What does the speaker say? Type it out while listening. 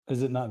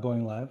Is it not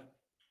going live?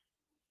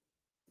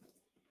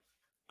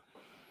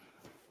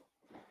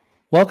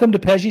 Welcome to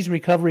Peggy's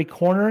Recovery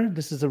Corner.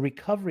 This is a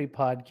recovery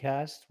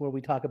podcast where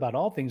we talk about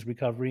all things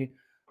recovery,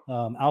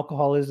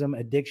 alcoholism,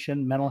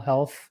 addiction, mental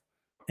health,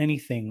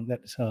 anything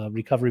that's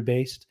recovery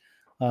based.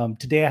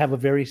 Today I have a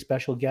very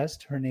special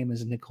guest. Her name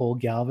is Nickole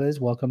Galvez.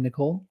 Welcome,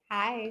 Nickole.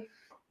 Hi.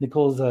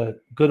 Nicole's a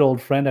good old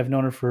friend. I've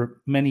known her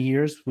for many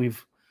years.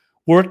 We've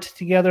worked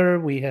together.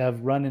 We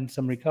have run in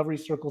some recovery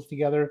circles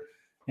together.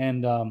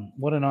 And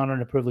what an honor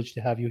and a privilege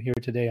to have you here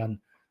today on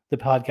the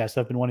podcast.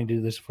 I've been wanting to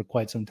do this for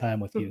quite some time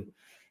with you.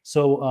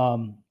 So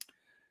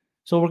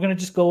we're going to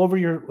just go over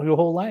your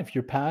whole life,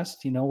 your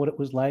past, what it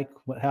was like,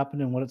 what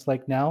happened, and what it's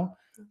like now.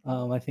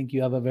 I think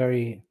you have a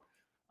very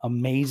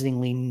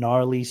amazingly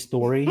gnarly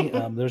story.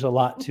 There's a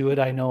lot to it.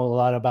 I know a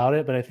lot about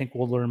it, but I think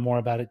we'll learn more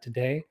about it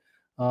today.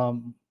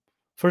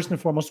 First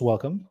and foremost,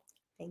 welcome.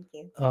 Thank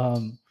you.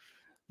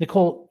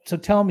 Nickole, so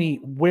tell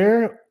me,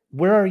 where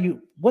are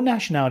you? What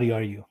nationality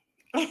are you?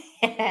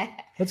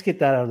 Let's get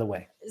that out of the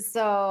way.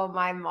 So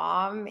my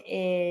mom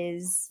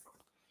is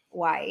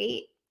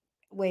white,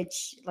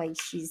 which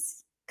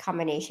she's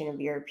combination of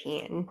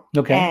European.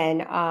 Okay. And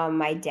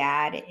my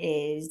dad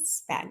is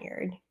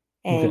Spaniard.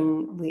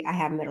 And I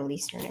have Middle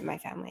Eastern in my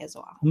family as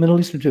well. Middle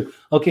Eastern too.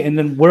 Okay. And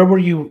then where were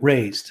you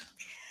raised?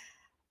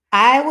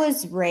 I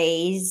was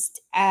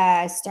raised,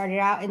 started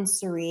out in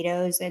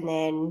Cerritos and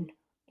then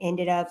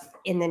ended up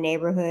in the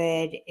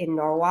neighborhood in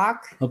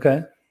Norwalk.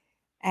 Okay.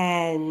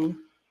 And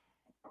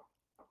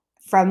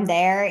from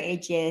there, I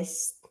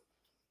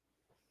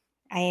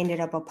ended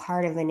up a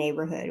part of a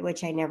neighborhood,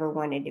 which I never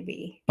wanted to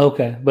be.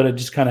 Okay. But it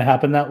just kind of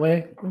happened that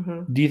way?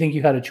 Mm-hmm. Do you think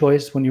you had a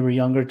choice when you were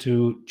younger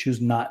to choose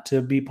not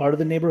to be part of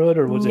the neighborhood,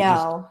 or was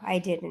No, I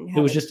didn't.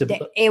 It was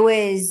it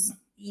was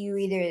you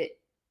either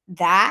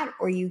that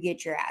or you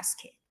get your ass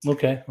kicked.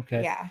 Okay.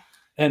 Yeah.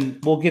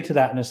 And we'll get to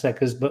that in a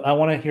sec, but I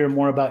want to hear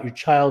more about your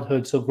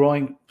childhood. So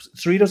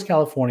Cerritos,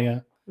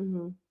 California,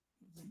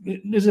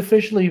 is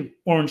officially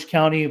Orange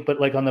County, but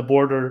like on the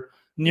border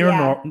near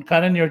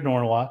kind of near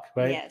Norwalk,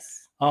 right?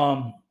 Yes.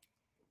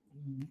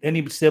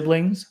 Any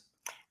siblings?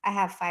 I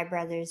have 5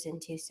 brothers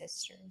and 2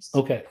 sisters.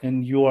 Okay,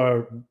 and you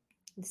are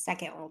the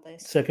second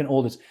oldest. Second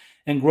oldest.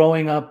 And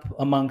growing up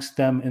amongst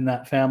them in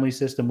that family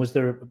system, was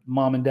there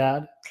mom and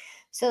dad?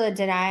 So the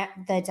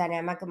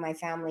dynamic of my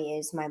family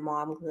is my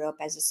mom grew up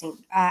as a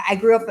single. I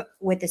grew up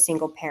with a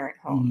single parent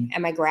home,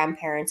 and my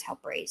grandparents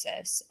helped raise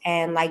us.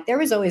 And there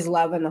was always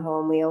love in the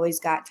home. We always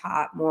got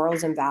taught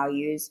morals and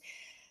values,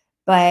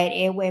 but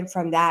it went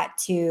from that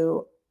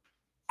to,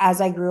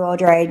 as I grew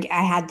older, I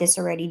had this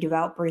already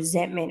developed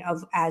resentment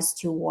as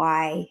to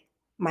why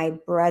my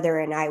brother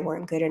and I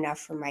weren't good enough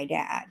for my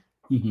dad.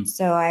 Mm-hmm.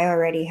 So I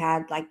already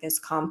had this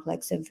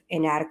complex of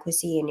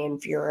inadequacy and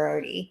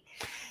inferiority.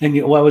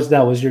 And what was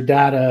that? Was your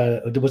dad,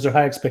 was there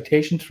high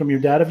expectations from your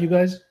dad of you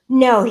guys?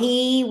 No,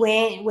 he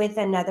went with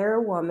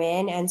another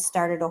woman and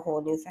started a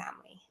whole new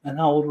family. And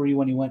how old were you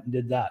when he went and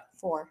did that?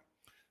 4.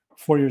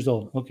 4 years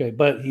old. Okay.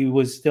 But he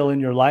was still in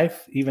your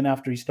life even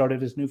after he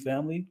started his new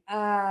family?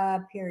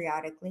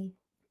 Periodically.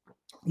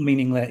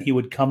 Meaning that he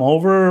would come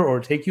over or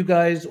take you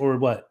guys or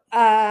what?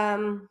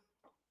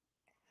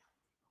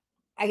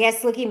 I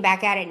guess looking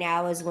back at it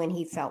now is when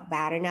he felt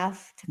bad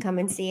enough to come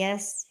and see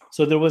us.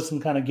 So there was some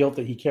kind of guilt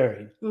that he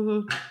carried.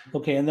 Mm-hmm.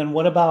 Okay. And then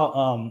what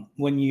about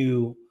when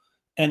you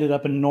ended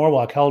up in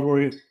Norwalk? How old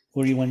were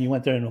you when you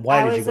went there, and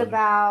why did you go? I was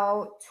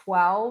about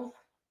 12,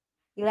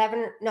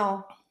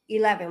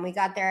 11. We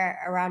got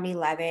there around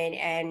 11,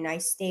 and I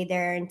stayed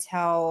there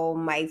until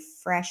my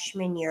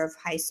freshman year of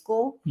high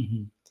school.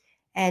 Mm-hmm.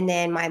 And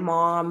then my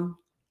mom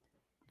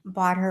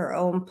bought her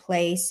own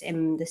place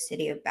in the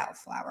city of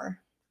Bellflower.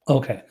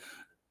 Okay.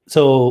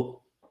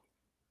 So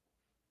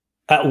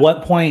at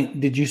what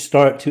point did you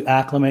start to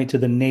acclimate to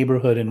the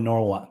neighborhood in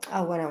Norwalk?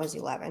 Oh, when I was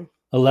 11.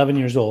 11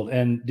 years old.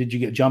 And did you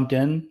get jumped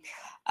in?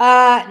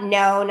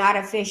 No, not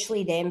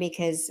officially then,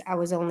 because I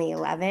was only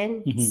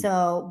 11. Mm-hmm.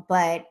 So,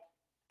 but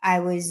I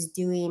was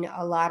doing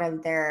a lot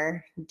of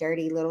their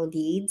dirty little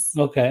deeds.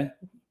 Okay.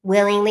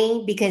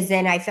 Willingly, because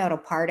then I felt a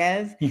part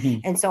of. Mm-hmm.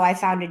 And so I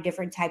found a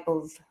different type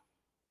of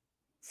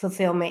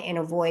fulfillment in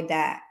a void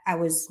that I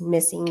was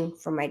missing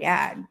from my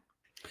dad.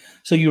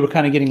 So you were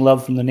kind of getting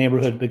love from the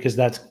neighborhood because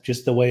that's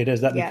just the way it is.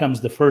 That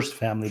becomes the first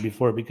family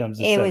before it becomes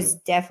the second. It was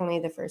definitely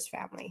the first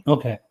family.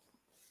 Okay.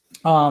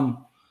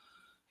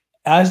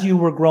 As you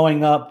were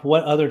growing up,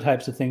 what other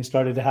types of things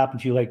started to happen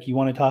to you? You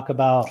want to talk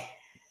about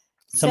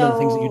some of the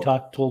things that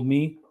you told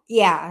me?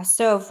 Yeah.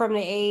 So from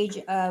the age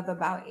of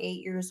about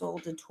 8 years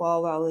old to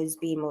 12, I was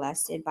being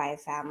molested by a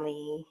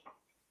family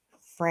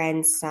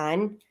friend's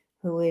son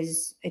who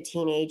was a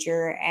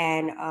teenager,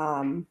 and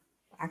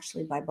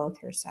actually by both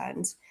her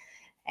sons.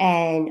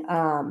 And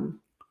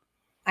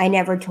I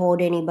never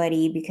told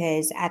anybody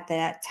because at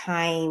that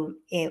time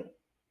you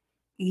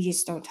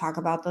just don't talk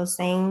about those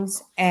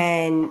things.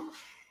 And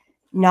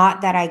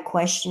not that I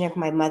question if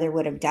my mother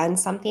would have done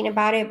something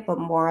about it, but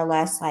more or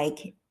less I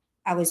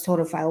was told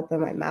if I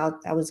opened my mouth,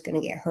 I was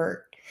going to get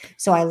hurt.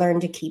 So I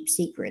learned to keep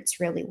secrets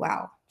really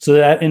well. So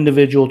that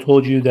individual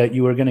told you that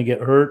you were going to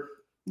get hurt.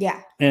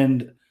 Yeah.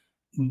 And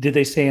did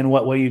they say in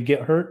what way you'd get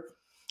hurt?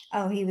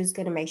 Oh, he was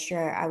going to make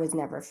sure I was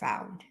never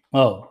found.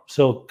 Oh,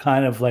 so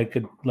kind of like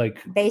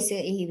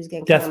basically he was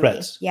going to death kill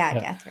threats. Me. Yeah,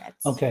 death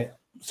threats. Okay.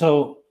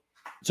 So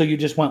you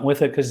just went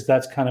with it because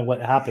that's kind of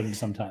what happens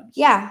sometimes.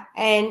 Yeah.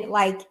 And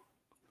like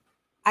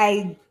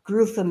I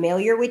grew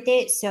familiar with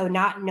it. So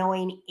not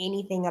knowing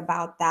anything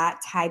about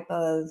that type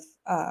of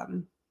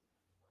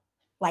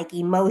like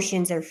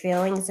emotions or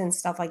feelings and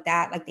stuff like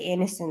that, like the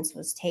innocence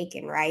was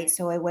taken, right?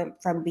 So it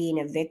went from being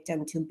a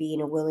victim to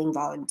being a willing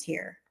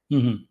volunteer.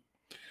 Mm-hmm.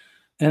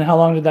 And how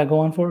long did that go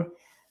on for?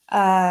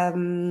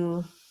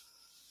 5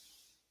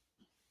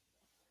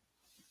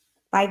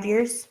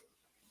 years.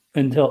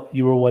 Until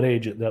you were what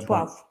age at that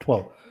 12. point?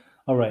 12.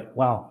 All right.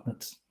 Wow.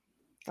 That's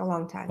a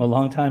long time. A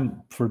long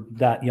time for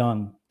that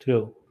young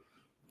too.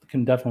 It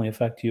can definitely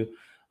affect you.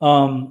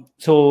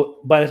 So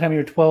by the time you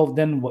were 12,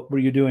 then what were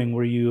you doing?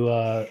 Were you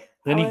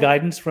any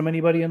guidance from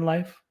anybody in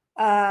life?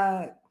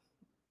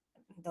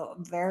 The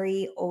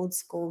very old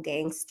school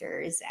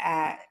gangsters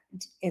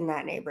in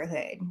that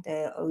neighborhood,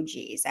 the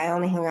OGs. I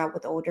only hung out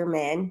with older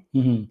men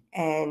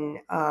and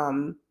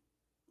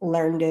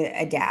learned to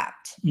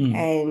adapt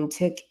and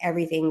took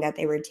everything that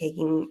they were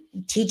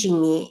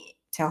teaching me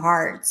to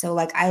heart. So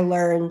like I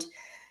learned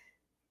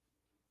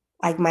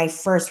like my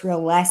first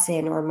real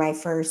lesson or my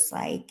first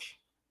like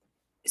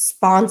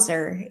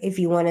sponsor, if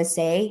you want to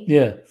say,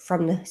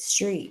 from the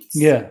streets.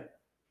 Yeah.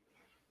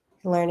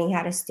 Learning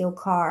how to steal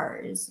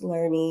cars,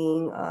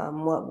 learning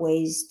what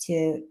ways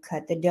to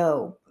cut the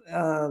dope,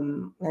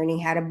 learning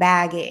how to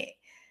bag it,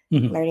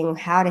 learning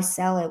how to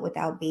sell it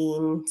without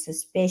being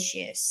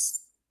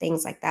suspicious,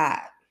 things like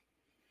that.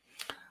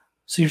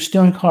 So you're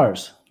stealing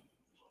cars.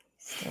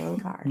 Stealing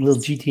cars. A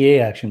little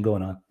GTA action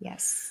going on.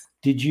 Yes.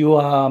 Did you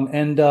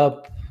end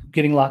up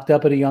getting locked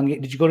up at a young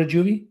age? Did you go to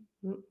juvie?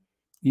 Mm-hmm.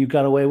 You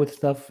got away with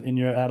stuff in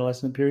your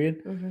adolescent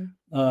period?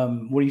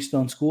 Mm-hmm. Were you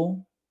still in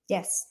school?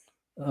 Yes.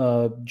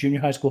 Junior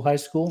high school, high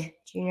school?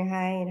 Junior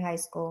high and high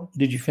school.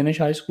 Did you finish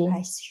high school?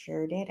 I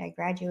sure did. I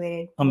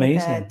graduated.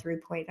 Amazing. With a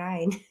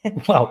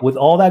 3.9. Wow. With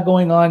all that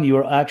going on, you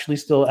were actually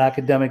still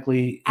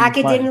academically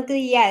inclined.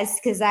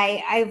 Yes, because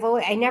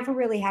I never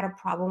really had a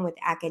problem with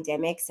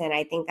academics, and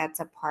I think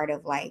that's a part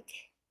of like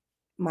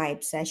my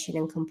obsession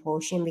and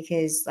compulsion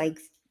because like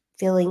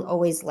feeling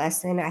always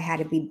less than, I had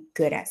to be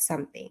good at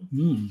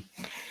something.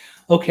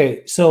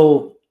 Okay,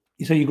 so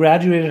you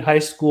graduated high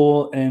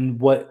school, and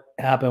what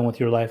happened with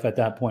your life at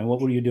that point?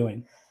 What were you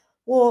doing?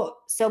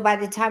 Well, so by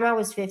the time I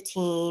was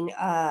 15,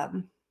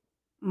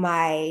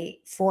 my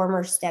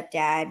former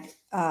stepdad,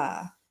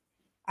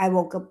 I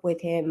woke up with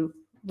him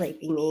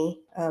raping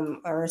me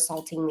or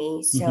assaulting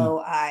me.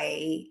 So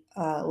I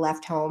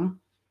left home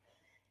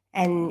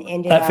and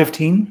ended up... At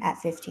 15? At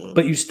 15.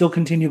 But you still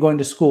continue going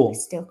to school? I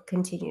still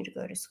continue to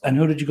go to school. And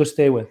who did you go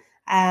stay with?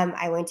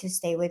 I went to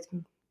stay with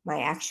my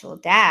actual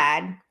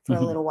dad for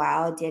a little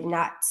while. Did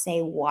not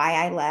say why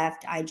I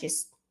left. I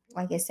just,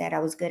 like I said, I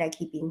was good at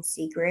keeping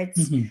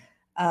secrets.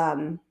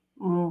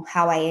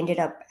 How I ended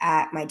up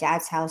at my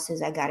dad's house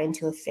is I got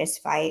into a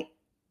fist fight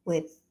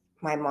with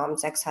my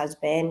mom's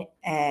ex-husband,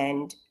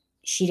 and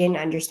she didn't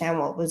understand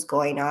what was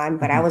going on,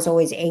 but I was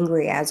always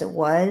angry as it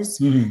was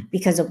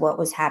because of what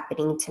was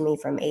happening to me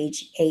from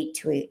age 8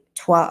 to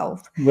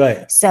 12.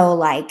 Right. So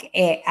like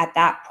at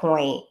that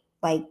point,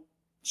 like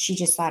she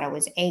just thought I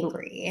was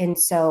angry. And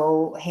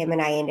so him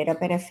and I ended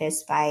up in a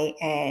fist fight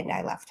and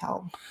I left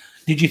home.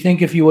 Did you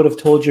think if you would have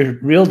told your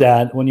real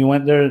dad when you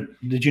went there,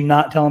 did you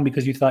not tell him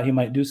because you thought he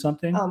might do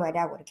something? Oh, my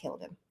dad would have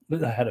killed him.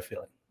 I had a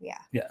feeling. Yeah.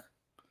 Yeah.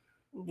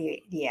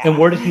 Yeah. And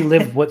where did he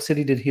live? What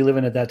city did he live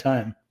in at that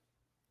time?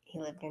 He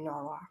lived in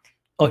Norwalk.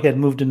 Oh, he had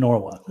moved to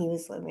Norwalk. He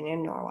was living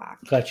in Norwalk.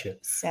 Gotcha.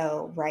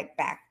 So right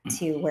back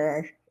to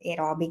where it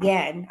all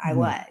began, I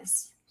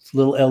was. It's a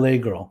little LA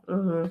girl.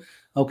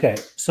 Okay.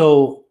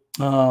 So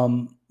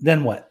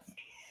then what?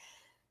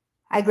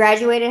 I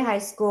graduated high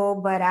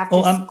school, but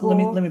after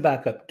school... Let me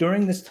back up.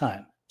 During this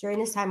time,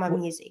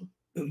 I'm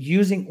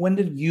using. When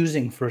did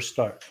using first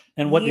start?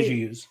 And what did you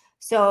use?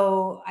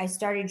 So I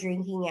started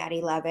drinking at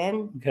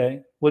 11.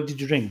 Okay. What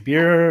did you drink?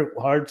 Beer,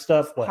 hard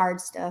stuff? What?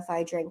 Hard stuff.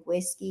 I drank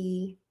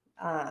whiskey,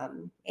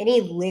 any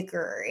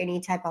liquor,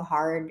 any type of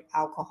hard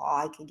alcohol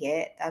I could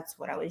get. That's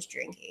what I was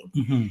drinking.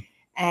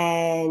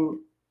 And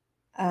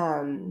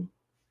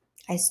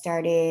I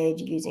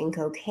started using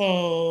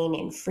cocaine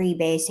and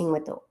freebasing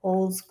with the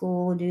old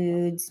school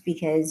dudes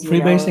because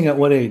freebasing at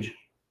what age?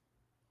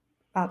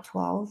 About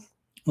 12.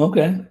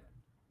 Okay.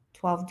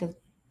 12 to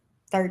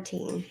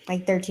 13,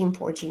 like 13,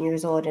 14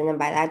 years old. And then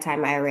by that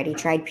time, I already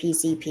tried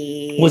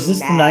PCP. Was this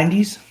the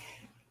 90s?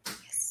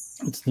 Yes.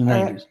 It's the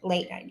 90s.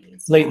 Late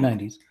 90s. Late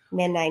 90s.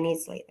 Mid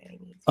 90s, late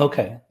 90s.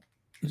 Okay.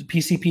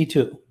 PCP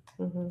too.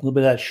 A little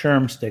bit of that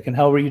Sherm stick. And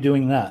how were you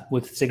doing that?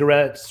 With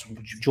cigarettes,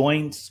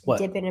 joints, what?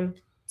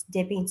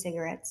 Dipping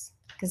cigarettes.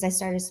 Because I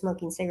started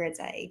smoking cigarettes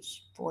at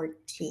age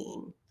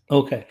 14.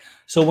 Okay.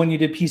 So when you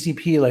did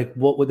PCP, like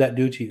what would that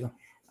do to you?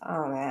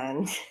 Oh,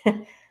 man.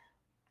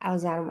 I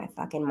was out of my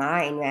fucking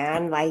mind,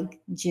 man. Like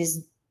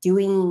just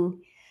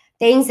doing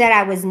things that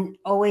I was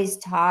always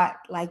taught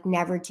like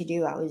never to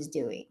do. I was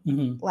doing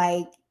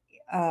like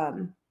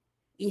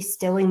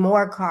stealing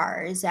more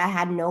cars. I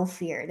had no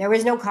fear. There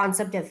was no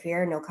concept of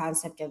fear, no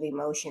concept of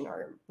emotion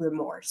or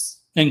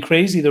remorse. And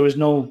crazy, there was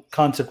no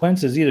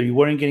consequences either. You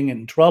weren't getting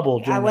in trouble.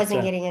 I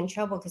wasn't getting in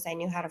trouble because I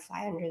knew how to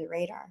fly under the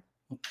radar.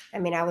 I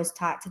mean, I was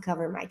taught to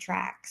cover my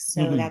tracks.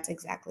 So that's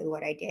exactly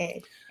what I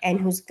did. And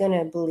who's going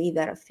to believe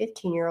that a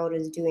 15-year-old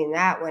is doing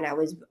that when I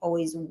was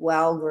always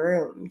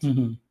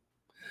well-groomed?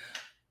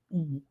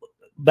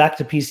 Back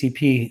to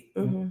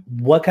PCP.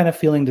 What kind of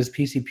feeling does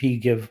PCP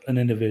give an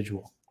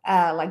individual?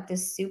 Like the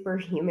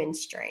superhuman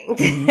strength.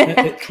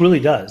 It really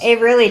does.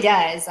 It really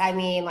does. I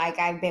mean, like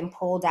I've been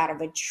pulled out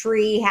of a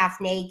tree half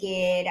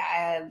naked.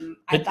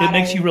 It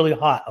makes you really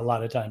hot a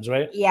lot of times,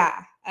 right?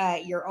 Yeah.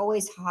 You're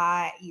always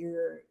hot.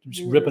 You're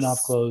ripping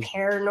off clothes.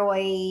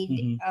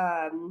 Paranoid.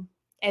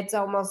 It's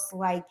almost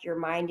like your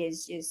mind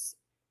is just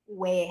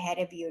way ahead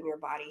of you and your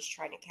body's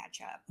trying to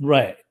catch up.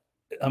 Right.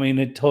 I mean,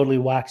 it totally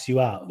whacks you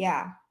out.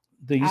 Yeah.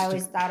 I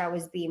always thought I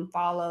was being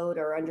followed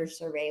or under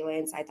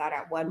surveillance. I thought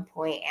at one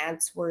point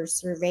ants were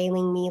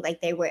surveilling me,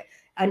 like they were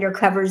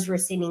undercovers were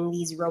sending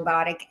these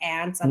robotic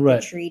ants up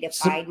the tree to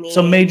find me.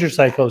 So major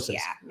psychosis.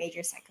 Yeah,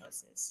 major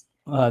psychosis.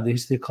 They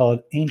used to call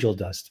it angel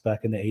dust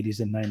back in the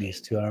 80s and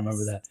 90s too. I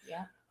remember that.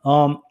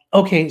 Yeah.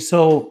 Okay,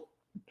 so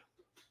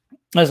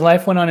as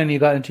life went on and you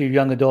got into your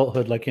young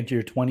adulthood, like into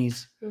your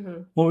 20s,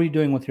 what were you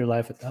doing with your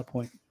life at that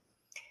point?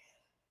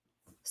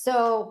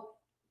 So,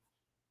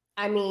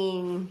 I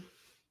mean,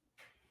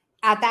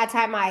 at that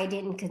time, I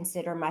didn't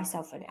consider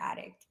myself an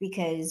addict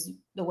because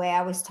the way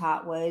I was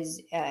taught was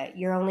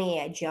you're only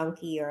a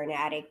junkie or an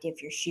addict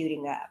if you're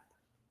shooting up.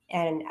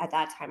 And at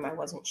that time, I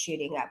wasn't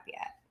shooting up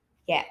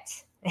yet.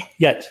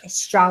 I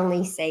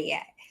strongly say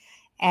yet.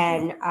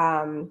 And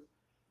how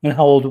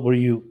old were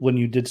you when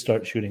you did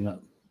start shooting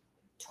up?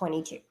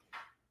 22.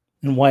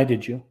 And why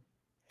did you?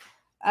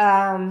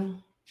 I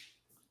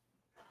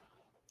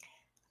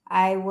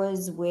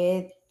was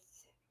with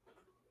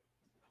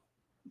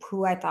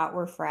who I thought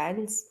were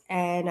friends,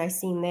 and I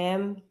seen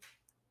them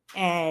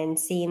and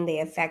seeing the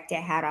effect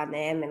it had on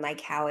them and like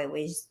how it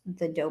was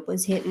the dope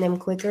was hitting them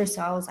quicker.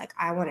 So I was like,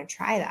 I want to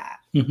try that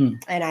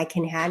and I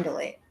can handle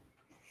it.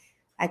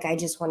 Like, I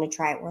just want to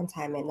try it one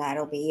time and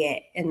that'll be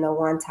it. And the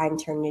one time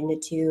turned into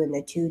 2 and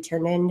the 2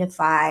 turned into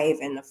 5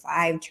 and the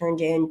 5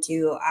 turned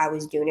into, I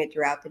was doing it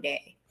throughout the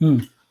day.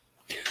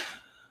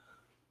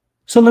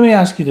 So let me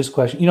ask you this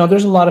question. You know,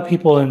 there's a lot of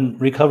people in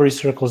recovery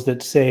circles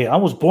that say, I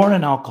was born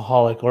an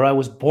alcoholic or I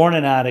was born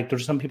an addict, or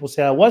some people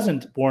say I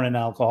wasn't born an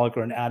alcoholic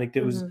or an addict.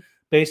 It was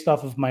based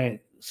off of my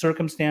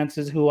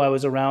circumstances, who I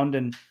was around,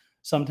 and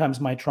sometimes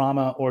my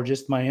trauma or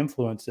just my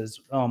influences.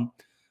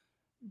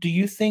 Do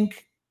you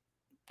think,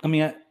 I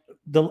mean,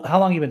 how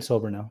long have you been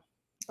sober now?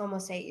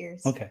 Almost 8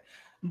 years. Okay.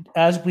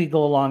 As we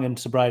go along in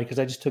sobriety, because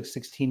I just took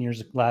 16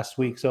 years last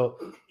week. So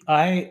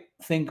I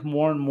think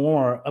more and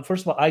more,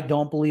 first of all, I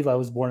don't believe I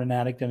was born an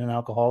addict and an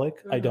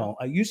alcoholic. I don't.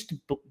 I used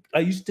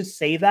to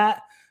say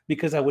that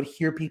because I would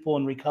hear people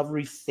in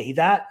recovery say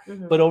that.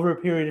 But over a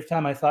period of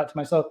time, I thought to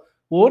myself,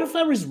 well, what if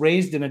I was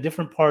raised in a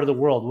different part of the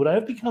world? Would I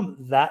have become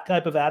that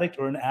type of addict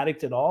or an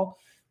addict at all?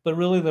 But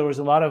really, there was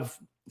a lot of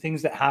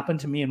things that happened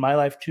to me in my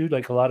life too,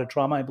 like a lot of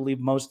trauma. I believe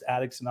most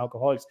addicts and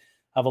alcoholics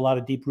have a lot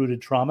of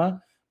deep-rooted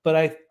trauma.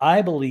 But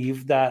I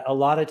believe that a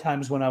lot of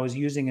times when I was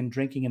using and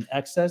drinking in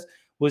excess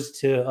was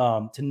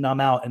to numb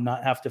out and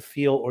not have to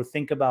feel or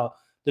think about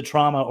the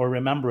trauma or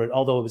remember it,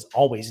 although it was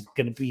always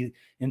going to be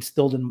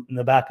instilled in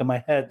the back of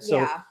my head.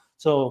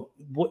 So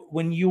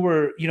when you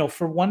were, you know,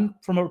 for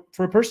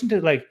a person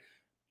to like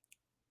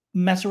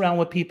mess around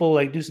with people,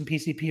 like do some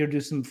PCP or do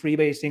some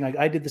freebasing, like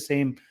I did the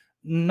same.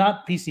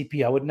 Not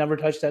PCP. I would never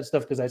touch that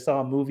stuff because I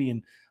saw a movie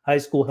in high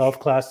school health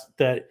class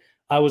that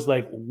I was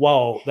like,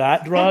 whoa,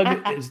 that drug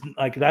is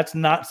like, that's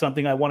not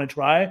something I want to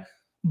try,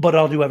 but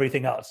I'll do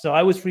everything else. So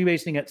I was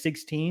freebasing at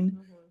 16,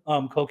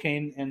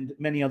 cocaine and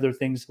many other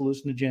things,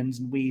 hallucinogens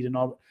and weed and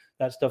all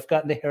that stuff,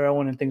 got into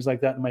heroin and things like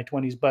that in my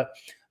 20s. But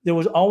there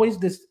was always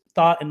this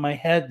thought in my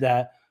head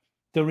that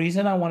the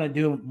reason I want to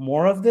do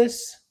more of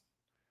this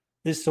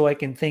is so I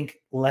can think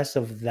less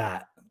of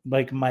that,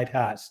 like my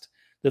past.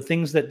 The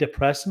things that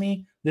depress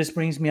me, this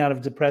brings me out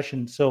of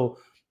depression. So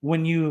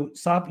when you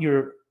saw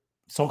your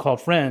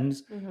so-called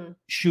friends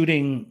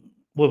shooting,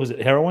 what was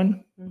it,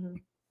 heroin?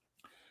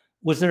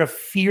 Was there a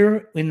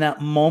fear in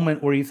that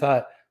moment where you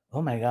thought,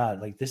 oh my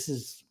God, like this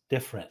is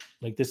different.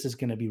 Like this is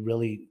going to be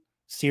really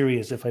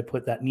serious if I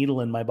put that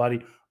needle in my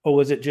body? Or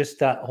was it just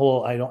that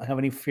whole, I don't have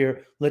any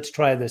fear, let's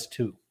try this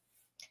too?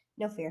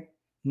 No fear.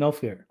 No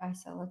fear. I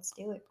said, let's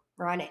do it.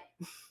 We're on it.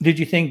 Did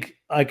you think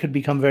I could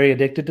become very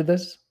addicted to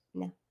this?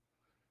 No.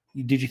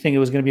 Did you think it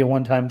was going to be a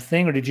one-time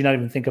thing, or did you not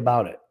even think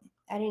about it?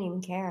 I didn't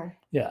even care.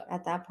 Yeah.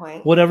 At that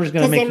point. Whatever's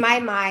going to make. Because in my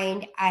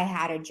mind, I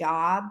had a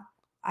job.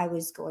 I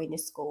was going to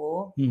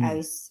school. I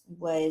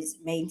was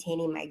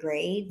maintaining my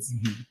grades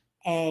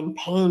and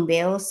paying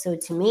bills. So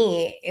to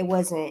me,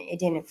 it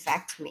didn't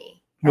affect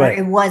me. Or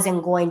it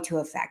wasn't going to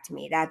affect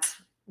me. That's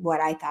what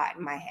I thought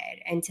in my head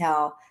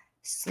until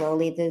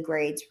slowly the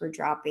grades were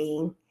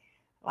dropping.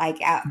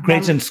 Like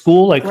grades in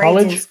school, like grades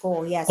college? in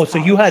school, yes. Oh, so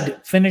you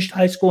had finished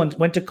high school and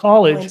went to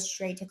college. Went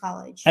straight to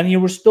college. And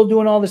you were still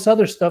doing all this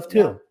other stuff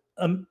too.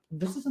 Yep.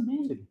 This is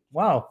amazing.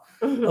 Wow.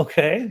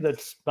 Okay,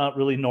 that's not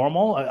really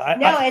normal.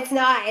 It's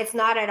not. It's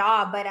not at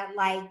all. But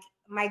like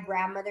my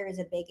grandmother is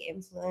a big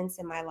influence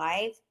in my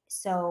life.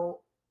 So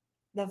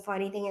the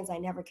funny thing is, I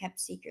never kept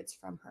secrets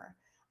from her.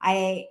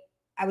 I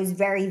was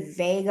very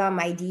vague on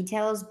my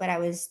details, but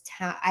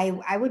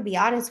I would be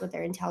honest with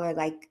her and tell her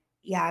like,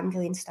 yeah, I'm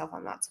doing stuff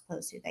I'm not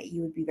supposed to, that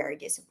you would be very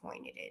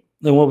disappointed in.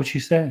 Then what would she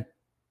say?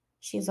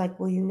 She was like,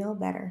 well, you know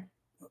better.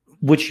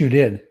 Which you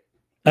did.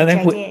 I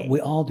think we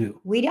all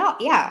do. We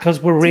don't, yeah.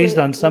 Because we're raised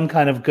on some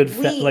kind of good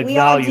values. We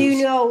all do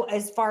know,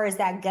 as far as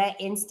that gut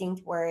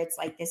instinct where it's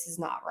like, this is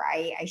not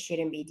right. I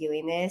shouldn't be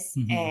doing this.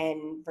 Mm-hmm.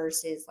 And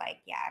versus like,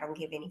 yeah, I don't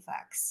give any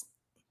fucks.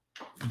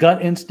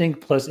 Gut instinct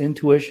plus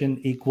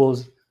intuition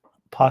equals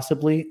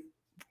possibly,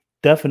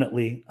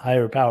 definitely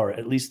higher power,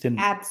 at least in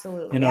our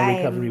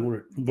recovery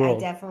world. I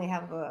definitely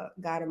have a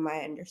God of my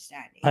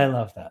understanding. I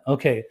love that.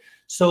 Okay.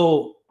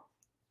 So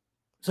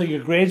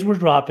your grades were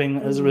dropping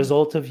as a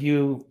result of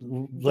you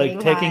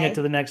taking it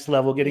to the next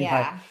level, getting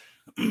high.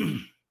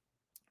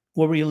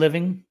 Where were you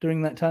living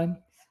during that time?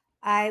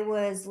 I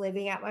was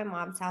living at my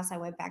mom's house. I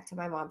went back to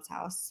my mom's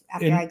house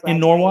after I graduated. In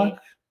Norwalk?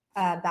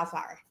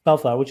 Bellflower.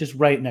 Bellflower, which is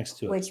right next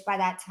to it. Which by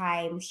that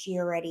time she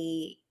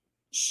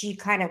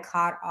kind of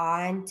caught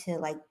on to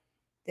like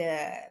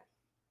her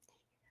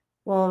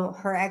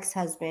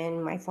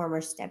ex-husband, my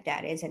former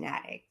stepdad, is an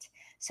addict.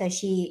 So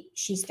she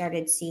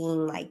started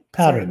seeing like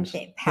patterns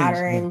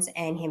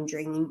and him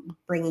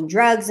bringing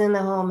drugs in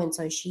the home. And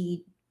so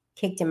she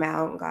kicked him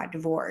out and got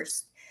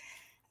divorced.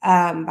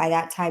 By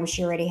that time,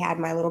 she already had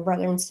my little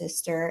brother and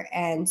sister.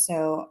 And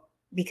so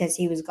because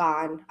he was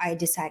gone, I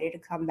decided to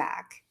come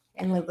back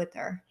and live with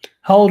her.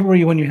 How old were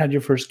you when you had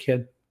your first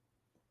kid?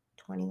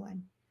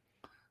 21.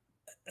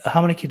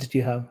 How many kids do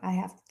you have? I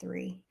have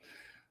 3.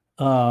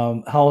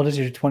 How old is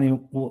your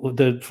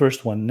the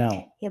first one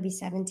now? He'll be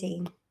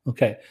 17.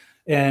 Okay.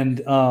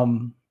 And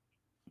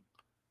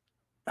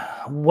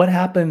what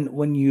happened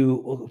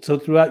so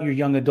throughout your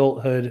young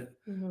adulthood,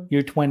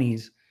 your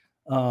 20s,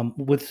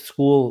 with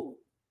school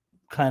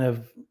kind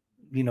of,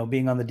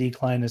 being on the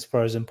decline as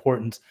far as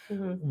importance,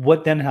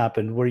 what then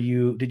happened?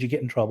 Did you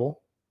get in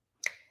trouble?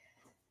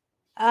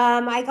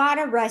 I got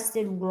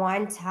arrested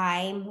one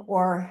time,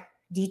 or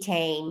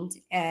detained,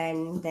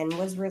 and then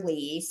was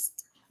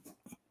released,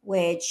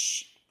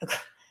 which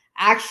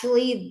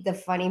actually, the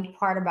funny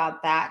part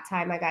about that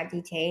time I got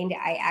detained,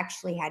 I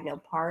actually had no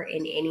part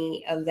in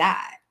any of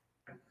that.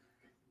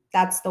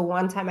 That's the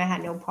one time I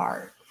had no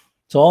part.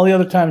 So all the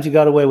other times you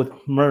got away with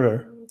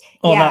murder.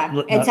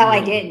 Until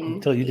I didn't.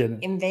 Until you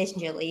didn't.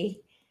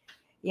 Eventually.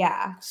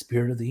 Yeah.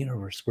 Spirit of the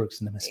universe works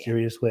in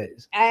mysterious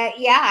ways.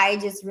 I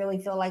just really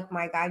feel like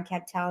my God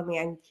kept telling me,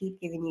 I keep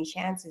giving you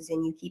chances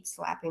and you keep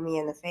slapping me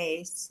in the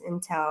face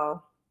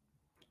until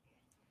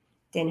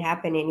didn't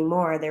happen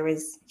anymore. There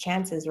was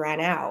chances ran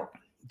out.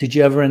 Did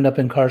you ever end up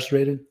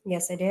incarcerated?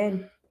 Yes, I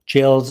did.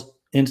 Jails,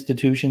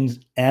 institutions,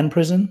 and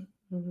prison?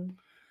 Mm-hmm.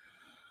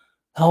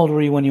 How old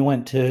were you when you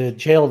went to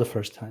jail the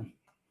first time?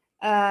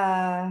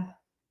 I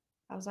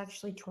was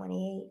actually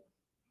 28.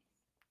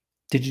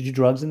 Did you do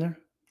drugs in there?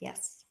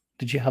 Yes.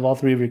 Did you have all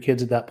 3 of your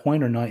kids at that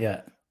point or not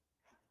yet?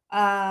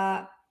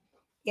 Yeah.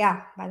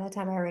 By that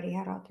time, I already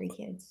had all 3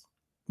 kids.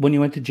 When you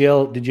went to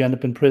jail, did you end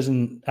up in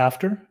prison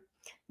after?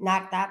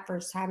 Not that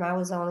first time. I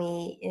was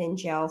only in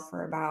jail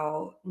for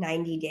about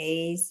 90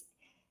 days.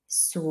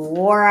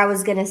 Swore I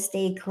was going to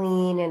stay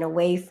clean and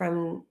away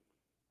from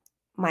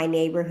my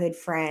neighborhood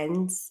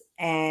friends.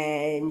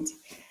 And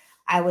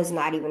I was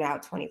not even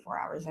out 24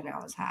 hours and I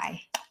was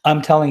high.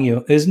 I'm telling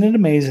you, isn't it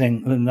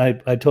amazing? And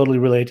I totally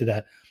relate to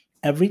that.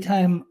 Every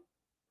time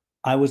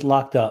I was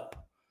locked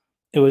up,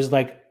 it was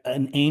like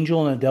an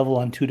angel and a devil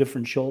on 2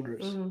 different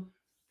shoulders. Mm-hmm.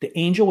 The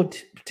angel would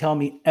tell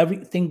me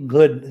everything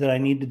good that I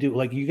need to do.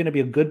 Like, you're going to be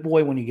a good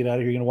boy when you get out of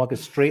here. You're going to walk a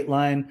straight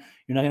line.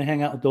 You're not going to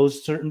hang out with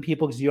those certain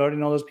people because you already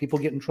know those people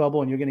get in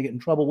trouble and you're going to get in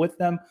trouble with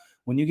them.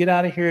 When you get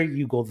out of here,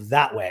 you go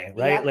that way,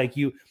 right?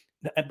 Yep.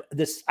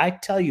 I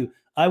tell you,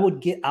 I would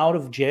get out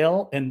of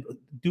jail and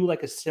do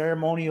like a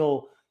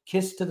ceremonial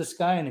kiss to the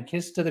sky and a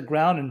kiss to the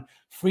ground and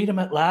freedom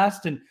at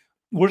last. And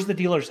where's the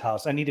dealer's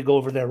house? I need to go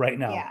over there right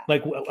now. Yeah.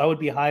 Like, I would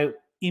be high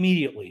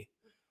immediately.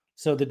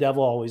 So the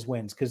devil always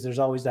wins because there's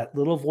always that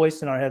little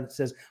voice in our head that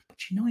says, but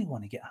you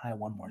want to get high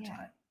one more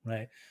time,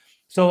 right?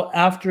 So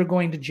after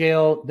going to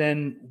jail,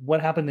 then what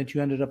happened that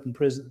you ended up in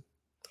prison?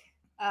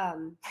 I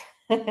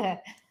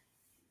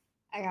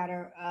got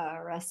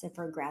arrested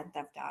for grand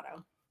theft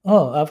auto.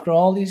 Oh, after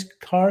all these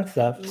car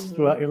thefts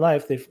throughout your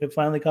life, it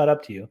finally caught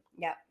up to you.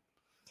 Yeah.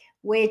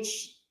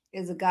 Which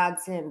is a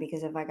godsend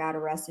because if I got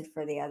arrested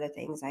for the other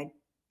things, I'd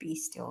be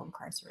still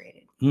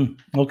incarcerated.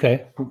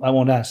 Okay. I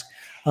won't ask.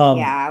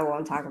 I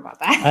won't talk about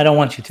that. I don't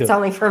want you to. It's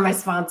only for my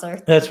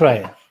sponsor. That's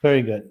right.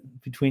 Very good.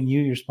 Between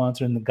you, your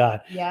sponsor, and the God.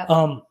 Yeah.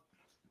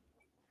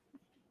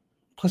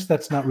 Plus,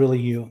 that's not really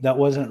you. That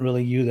wasn't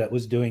really you that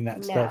was doing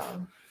that stuff.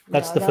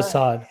 That's No, the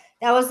facade.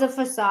 that was the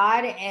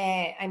facade.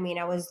 And I mean,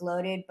 I was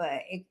loaded,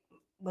 but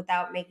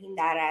without making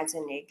that as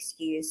an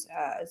excuse,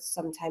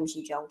 sometimes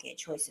you don't get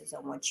choices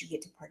on what you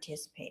get to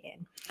participate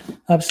in.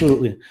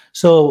 Absolutely.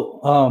 So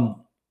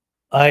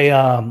I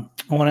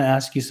want to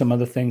ask you some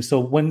other things. So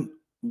when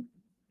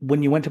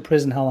you went to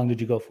prison, how long did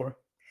you go for?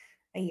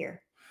 A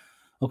year.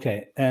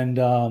 Okay. And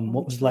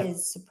what was like?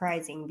 Was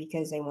surprising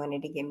because they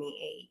wanted to give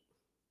me 8.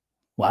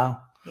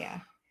 Wow. Yeah.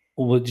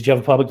 Well, did you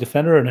have a public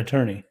defender or an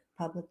attorney?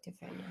 Public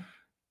defender.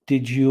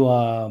 Did you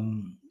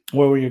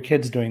where were your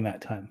kids during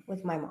that time?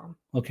 With my mom.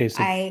 Okay,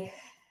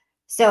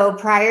 so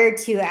prior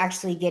to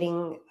actually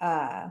getting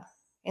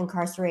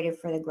incarcerated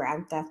for the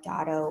Grand Theft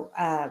Auto,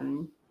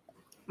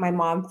 my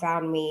mom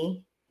found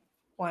me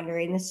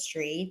wandering the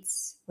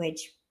streets,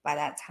 which by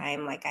that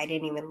time, like, I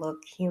didn't even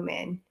look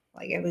human.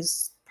 Like, it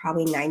was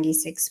probably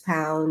 96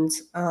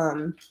 pounds.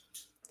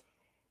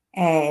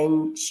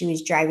 And she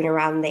was driving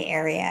around the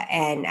area,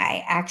 and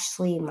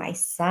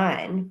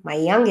my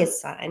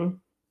youngest son,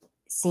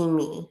 seen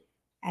me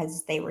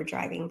as they were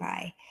driving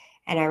by.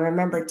 And I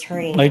remember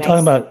turning. Are you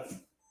talking about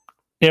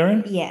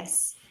Aaron?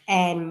 Yes.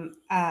 And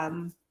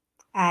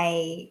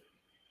I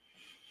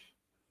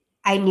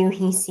knew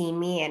he seen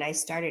me, and I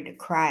started to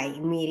cry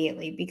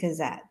immediately because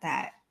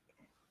that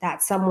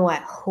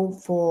somewhat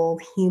hopeful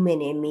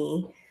human in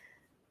me,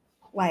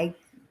 like,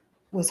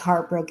 was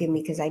heartbroken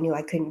because I knew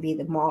I couldn't be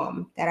the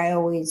mom that I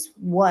always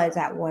was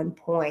at one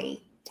point.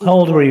 How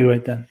old were you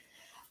right then?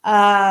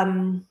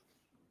 I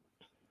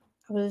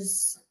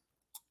was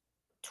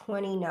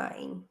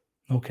 29.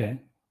 Okay.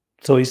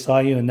 So he saw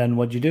you, and then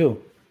what'd you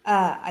do?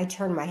 I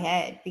turned my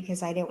head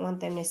because I didn't want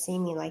them to see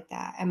me like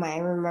that. And I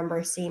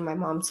remember seeing my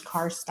mom's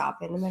car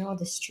stop in the middle of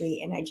the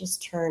street, and I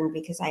just turned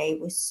because I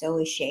was so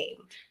ashamed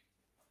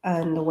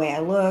on the way I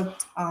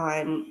looked,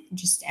 on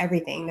just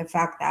everything. The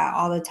fact that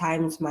all the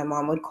times my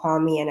mom would call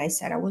me and I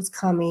said I was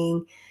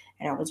coming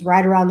and I was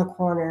right around the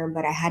corner,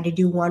 but I had to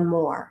do one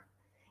more.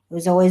 It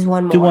was always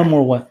one more. Do one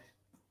more what?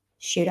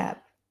 Shoot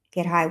up.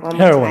 Get high one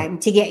Heroin. more time.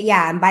 To get,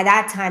 yeah. And by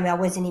that time, I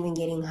wasn't even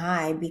getting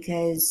high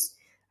because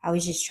I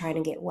was just trying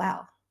to get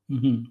well.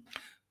 Mm-hmm.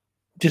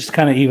 Just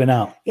kind of even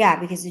out. Yeah,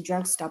 because the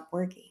drugs stopped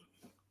working.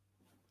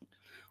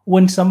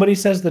 When somebody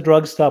says the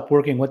drugs stop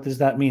working, what does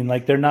that mean?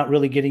 Like, they're not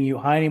really getting you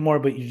high anymore,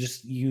 but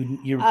you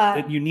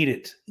need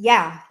it.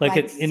 Yeah,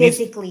 like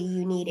physically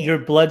you need it. Your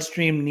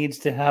bloodstream needs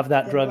to have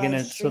that drug in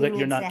it so that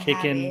you're not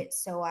kicking.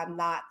 So I'm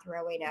not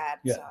throwing up.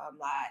 Yeah. So I'm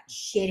not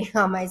shitting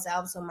on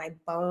myself. So my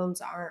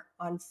bones aren't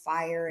on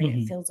fire,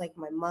 and it feels like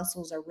my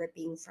muscles are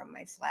ripping from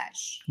my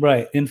flesh.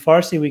 Right. In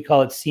Farsi, we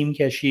call it seam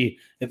kashi.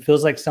 It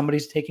feels like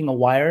somebody's taking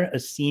a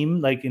seam,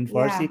 like in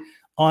Farsi. Yeah.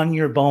 On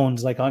your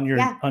bones, like on your.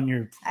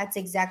 That's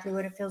exactly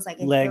what it feels like.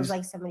 It feels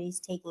like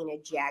somebody's taking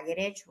a jagged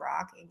edge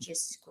rock and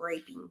just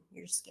scraping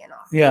your skin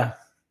off. Yeah.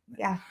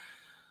 Yeah.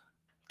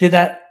 Did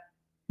that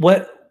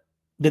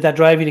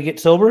drive you to get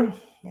sober?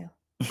 No.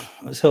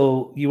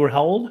 So you were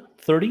how old?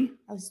 30?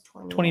 I was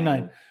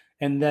 29.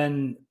 And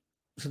then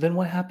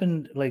what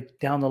happened, like,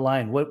 down the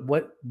line? What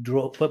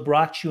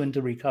brought you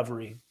into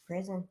recovery?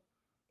 Prison.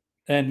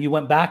 And you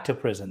went back to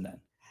prison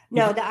then?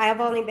 No,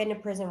 I've only been to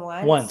prison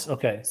once. Once,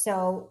 okay.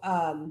 So,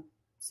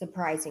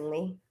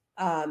 surprisingly,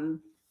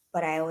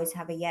 but I always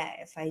have a yet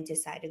if I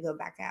decide to go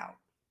back out.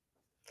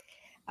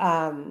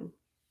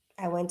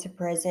 I went to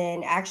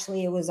prison.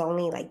 Actually, it was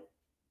only like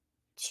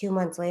 2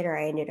 months later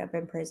I ended up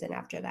in prison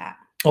after that.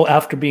 Oh,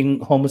 after being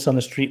homeless on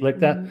the street like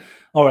that?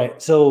 All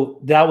right. So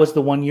that was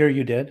the 1 year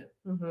you did?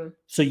 Mm-hmm.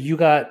 So you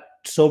got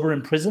sober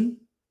in prison?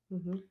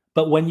 Mm-hmm.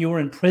 But when you were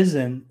in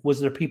prison, was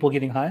there people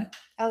getting high?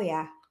 Oh,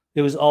 yeah.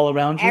 It was all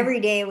around you?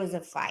 Every day it was a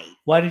fight.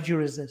 Why did you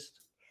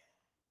resist?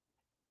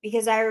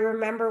 Because I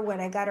remember when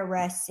I got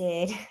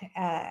arrested,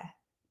 I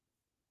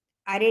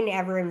didn't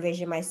ever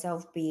envision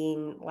myself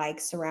being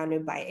like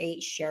surrounded by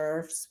 8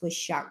 sheriffs with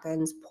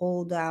shotguns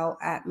pulled out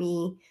at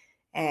me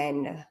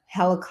and a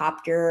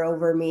helicopter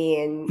over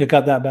me. And it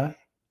got that bad?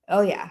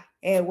 Oh, yeah.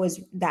 It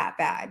was that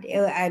bad.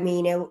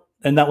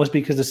 And that was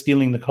because of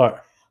stealing the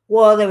car?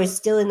 Well, there was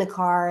still in the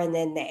car, and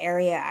then the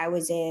area I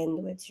was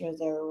in, which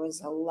there was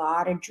a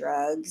lot of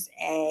drugs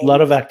and a lot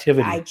of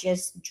activity. I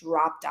just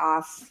dropped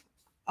off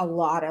a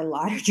lot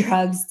of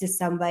drugs to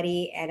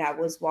somebody, and I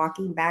was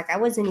walking back. I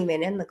wasn't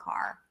even in the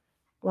car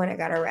when I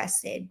got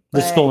arrested.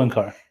 The stolen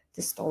car.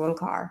 The stolen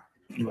car.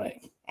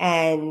 Right.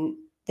 And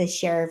the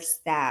sheriffs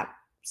that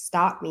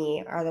stopped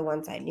me are the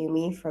ones that knew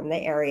me from the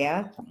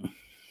area,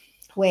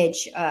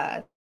 which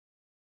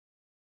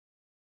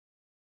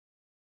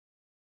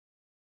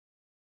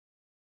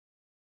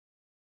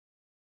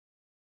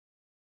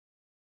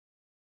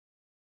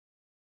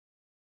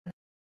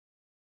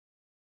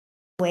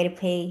way to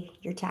pay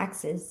your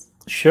taxes.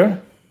 Sure.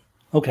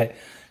 Okay.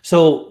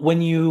 So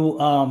when you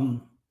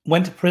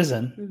went to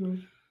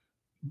prison,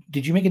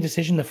 did you make a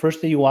decision the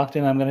first day you walked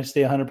in, I'm going to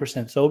stay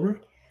 100%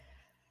 sober?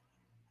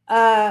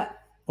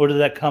 Or did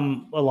that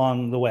come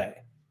along the way?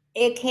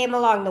 It came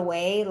along the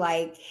way.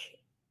 Like,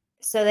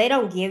 so they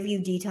don't give you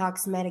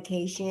detox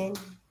medication.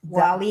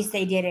 Well, at least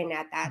they didn't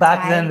at that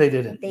back time. then they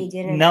didn't. They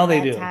didn't Now at they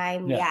that do.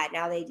 time. Yeah,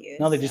 now they do.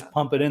 Now they just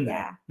pump it in there.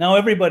 Yeah. Now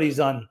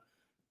everybody's on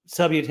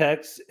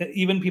Subutex,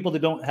 even people that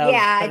don't have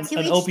to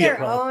an each opiate their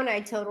problem. own. I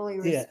totally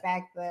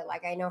respect, but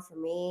like I know for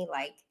me,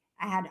 like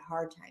I had a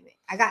hard time.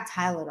 I got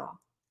Tylenol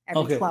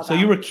every 12 hours. So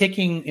you were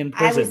kicking in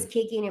prison. I was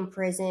kicking in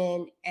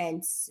prison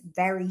and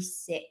very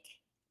sick,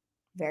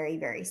 very,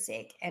 very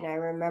sick. And I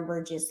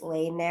remember just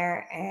laying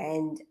there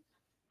and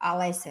all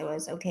I said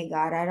was, okay,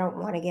 God, I don't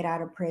want to get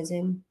out of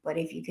prison, but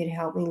if you could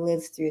help me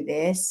live through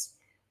this,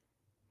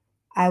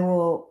 I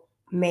will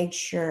make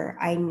sure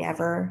I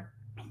never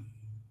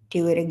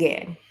do it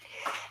again.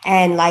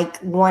 And like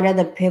one of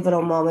the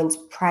pivotal moments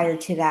prior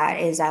to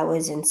that is I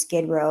was in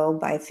Skid Row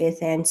by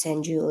 5th and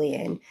San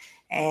Julian,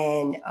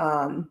 and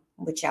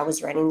which I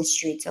was running the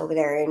streets over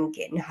there and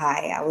getting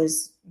high. I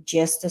was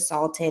just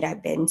assaulted.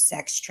 I've been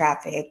sex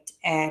trafficked,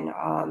 and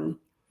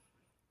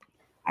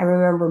I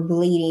remember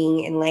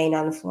bleeding and laying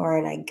on the floor,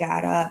 and I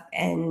got up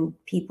and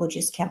people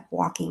just kept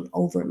walking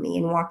over me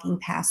and walking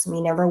past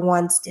me. Never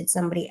once did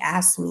somebody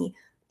ask me,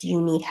 do you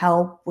need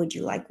help? Would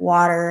you like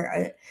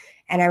water?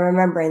 And I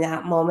remember in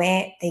that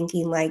moment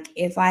thinking, like,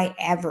 if I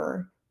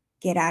ever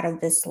get out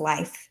of this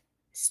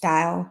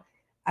lifestyle,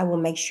 I will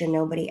make sure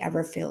nobody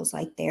ever feels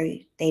like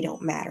they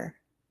don't matter.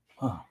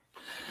 Oh.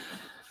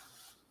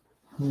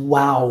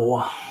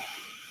 Wow.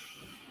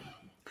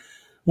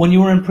 When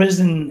you were in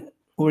prison,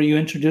 were you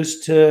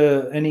introduced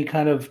to any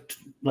kind of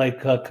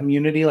like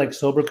community, like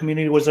sober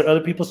community? Was there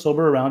other people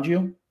sober around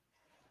you?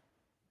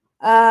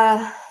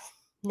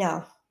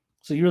 No.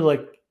 So you're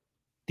like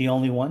the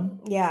only one?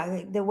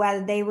 Yeah,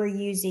 whether they were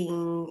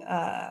using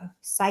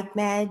psych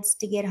meds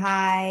to get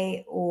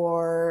high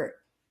or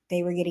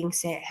they were getting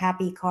sent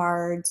happy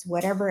cards,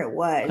 whatever it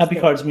was. Happy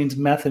cards means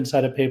meth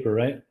inside a paper,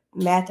 right?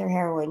 Meth or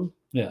heroin.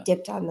 Yeah.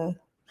 Dipped on the.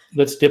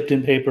 That's dipped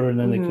in paper, and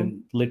then they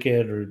can lick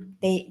it, or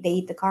they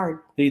eat the card.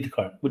 They eat the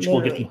card, which will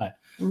get them high.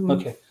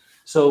 Okay,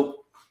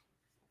 so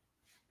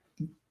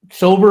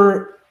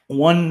sober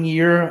 1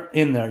 year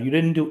in there. You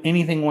didn't do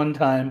anything one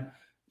time,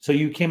 so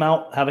you came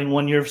out having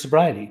 1 year of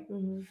sobriety.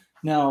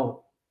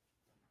 Now,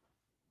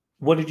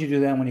 what did you do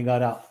then when you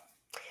got out?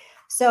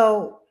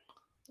 So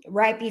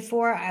right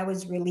before I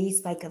was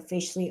released, like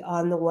officially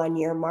on the 1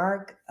 year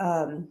mark,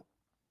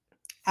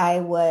 I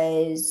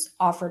was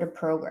offered a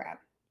program.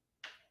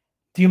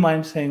 Do you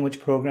mind saying which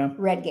program?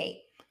 Redgate.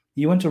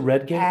 You went to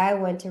Redgate? I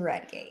went to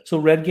Redgate. So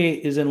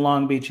Redgate is in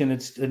Long Beach, and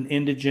it's an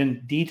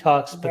indigent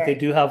detox, but they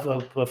do have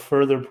a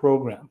further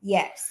program.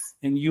 Yes.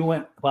 And you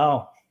went,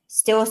 wow.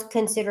 Still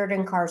considered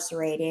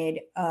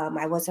incarcerated.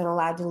 I wasn't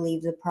allowed to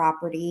leave the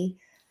property.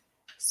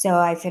 So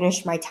I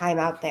finished my time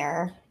out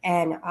there.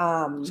 And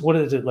so what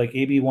is it, like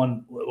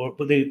AB1? Or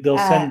they'll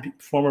send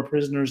former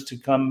prisoners to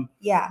come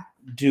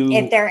do...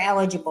 If they're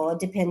eligible. It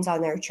depends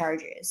on their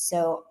charges.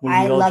 So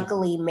I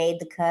luckily made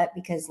the cut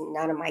because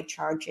none of my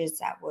charges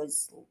that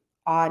was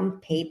on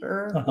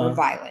paper were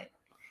violent.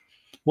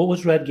 What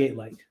was Redgate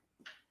like?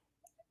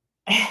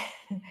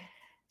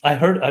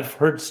 I've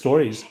heard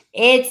stories.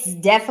 It's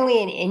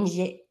definitely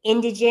an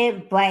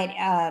indigent, but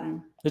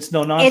it's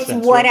no nonsense.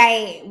 It's what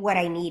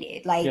I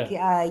needed. Like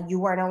you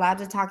weren't allowed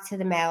to talk to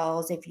the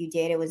males. If you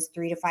did, it was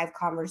 3 to 5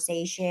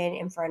 conversation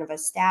in front of a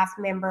staff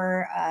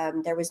member.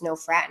 There was no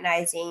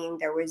fraternizing.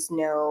 There was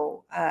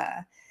no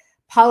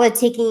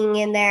politicking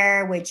in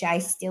there, which I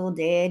still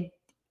did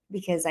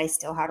because I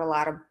still had a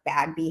lot of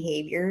bad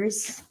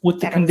behaviors.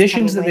 With the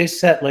conditions that they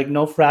set, like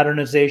no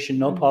fraternization,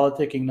 no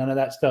politicking, none of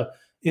that stuff.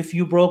 If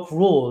you broke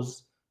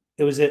rules,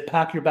 was it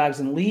pack your bags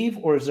and leave,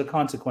 or is there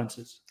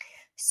consequences?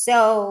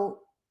 So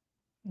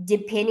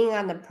depending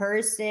on the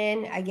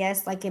person, I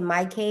guess, like in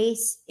my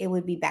case, it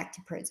would be back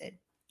to prison.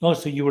 Oh,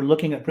 so you were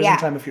looking at prison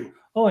time if you're...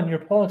 Oh, and you're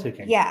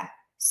politicking. Yeah.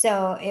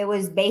 So it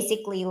was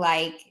basically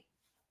like,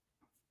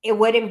 it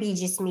wouldn't be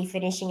just me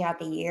finishing out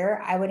the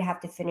year. I would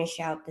have to finish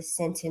out the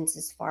sentence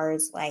as far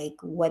as like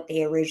what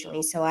they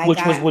originally... So I was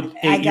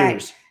 8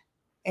 years?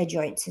 A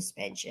joint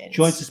suspension.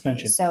 Joint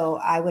suspension. So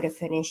I would have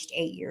finished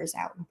 8 years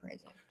out in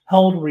prison. How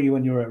old were you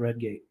when you were at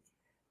Redgate?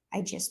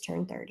 I just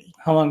turned 30.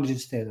 How long did you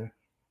stay there?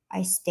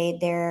 I stayed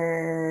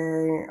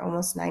there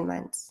almost 9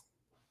 months.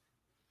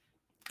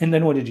 And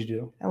then what did you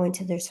do? I went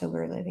to their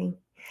sober living.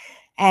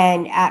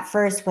 And at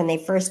first, when they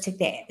first took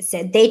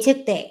they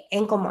took the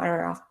ankle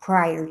monitor off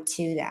prior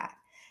to that.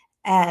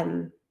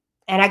 And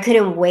I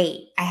couldn't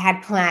wait. I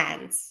had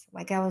plans.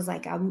 Like I was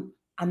like, I'm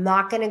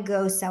not going to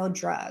go sell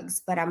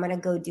drugs, but I'm going to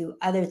go do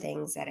other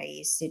things that I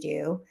used to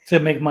do. To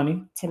make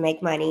money? To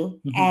make money.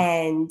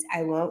 And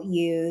I won't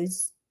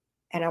use,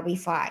 and I'll be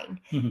fine.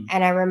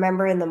 And I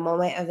remember in the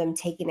moment of them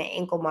taking the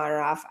ankle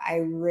monitor off, I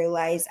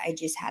realized I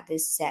just had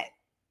this set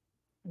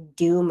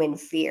doom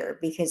and fear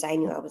because I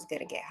knew I was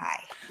going to get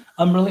high.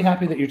 I'm really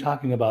happy that you're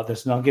talking about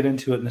this, and I'll get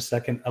into it in a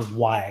second of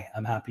why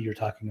I'm happy you're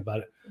talking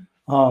about it.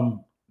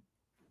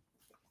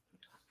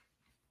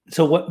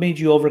 So what made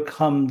you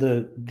overcome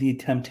the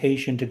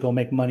temptation to go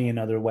make money in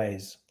other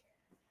ways?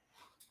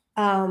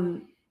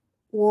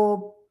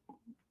 Well,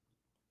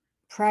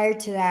 prior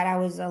to that, I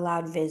was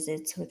allowed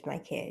visits with my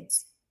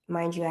kids.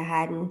 Mind you, I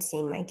hadn't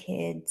seen my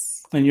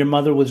kids. And your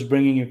mother was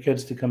bringing your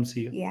kids to come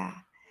see you. Yeah.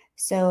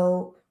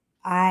 So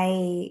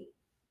while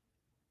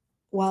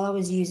I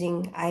was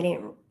using, I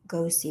didn't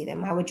go see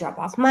them. I would drop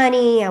off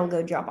money. I would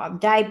go drop off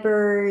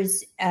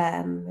diapers.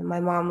 And my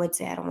mom would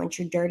say, I don't want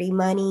your dirty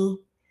money.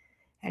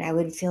 And I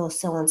would feel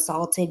so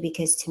insulted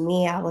because to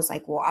me, I was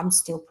like, well, I'm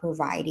still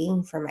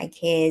providing for my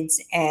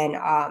kids. And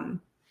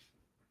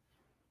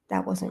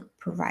that wasn't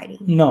providing.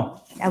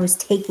 No. I was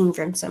taking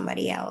from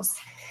somebody else.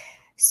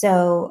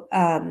 So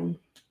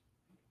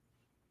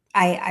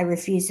I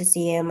refused to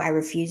see him. I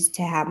refused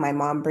to have my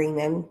mom bring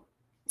them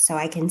so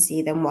I can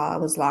see them while I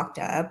was locked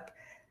up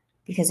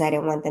because I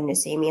didn't want them to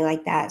see me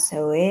like that.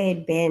 So it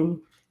had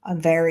been a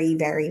very,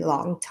 very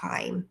long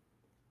time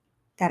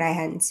that I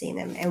hadn't seen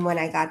them. And when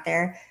I got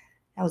there,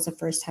 that was the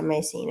first time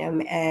I seen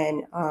him.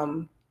 And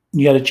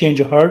you had a change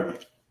of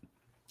heart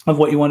of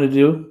what you want to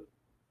do?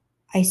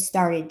 I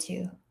started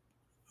to.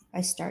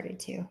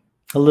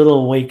 A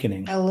little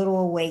awakening.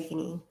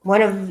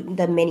 One of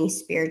the many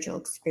spiritual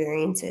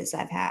experiences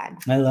I've had.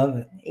 I love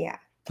it. Yeah.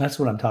 That's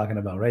what I'm talking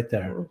about right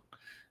there. Mm-hmm.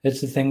 It's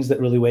the things that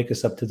really wake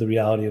us up to the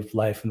reality of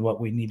life and what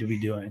we need to be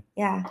doing.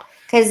 Yeah.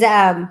 Because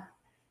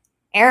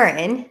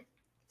Aaron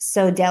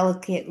so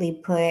delicately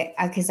put,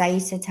 because I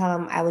used to tell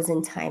him I was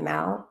in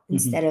timeout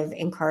instead of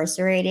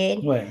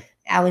incarcerated. Right.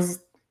 I was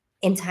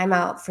in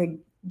timeout for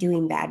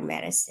doing bad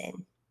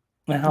medicine.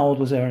 And how old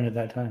was Aaron at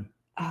that time?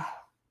 I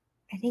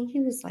think he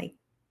was like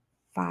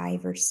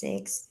 5 or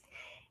 6.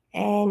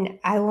 And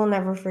I will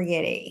never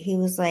forget it. He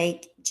was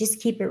like,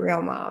 just keep it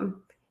real,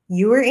 Mom.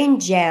 You were in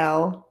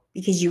jail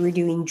because you were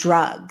doing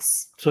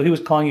drugs. So he was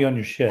calling you on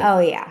your shit. Oh,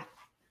 yeah.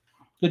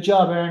 Good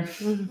job,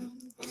 Aaron.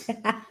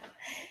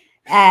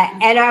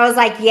 And I was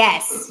like,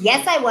 yes,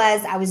 I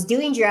was. I was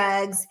doing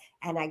drugs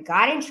and I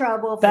got in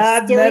trouble for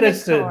bad stealing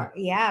medicine. a car.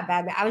 Yeah,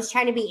 bad. I was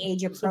trying to be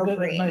age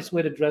appropriate. A nice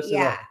way to dress it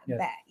up.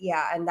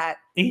 Yeah, and that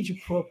age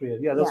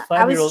appropriate. Yeah, those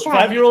yeah, 5-year-olds.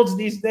 5-year-olds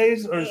these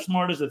days are as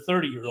smart as a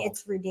 30-year-old.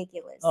 It's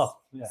ridiculous. Oh,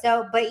 yeah.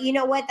 So, but you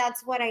know what?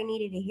 That's what I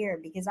needed to hear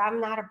because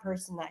I'm not a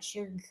person that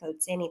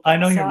sugarcoats anything. I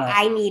know you're not.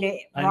 I need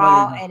it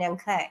raw and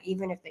uncut,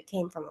 even if it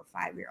came from a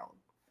 5-year-old.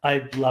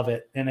 I love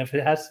it. And if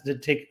it has to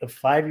take a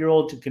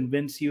 5-year-old to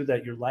convince you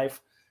that your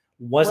life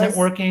wasn't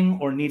working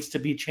or needs to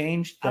be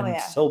changed, then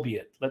so be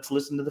it. Let's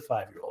listen to the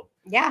 5-year-old.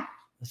 Yeah.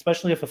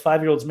 Especially if a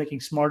 5-year-old's making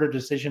smarter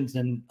decisions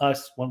than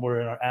us when we're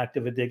in our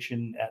active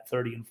addiction at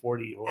 30 and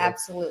 40.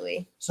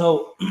 Absolutely.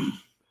 So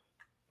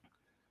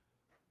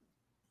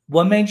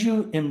what made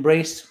you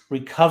embrace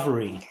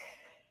recovery?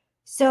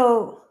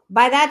 So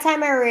by that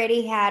time, I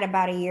already had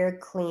about a year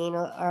clean,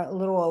 or a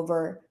little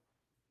over.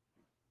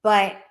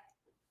 But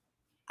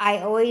I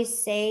always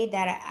say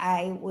that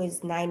I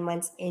was 9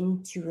 months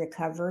into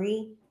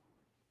recovery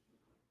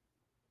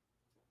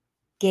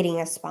getting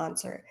a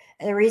sponsor.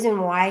 And the reason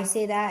why I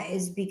say that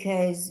is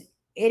because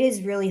it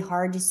is really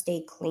hard to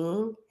stay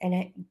clean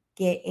and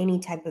get any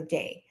type of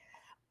day.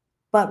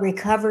 But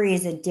recovery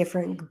is a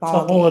different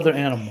ball. It's a whole other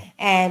animal.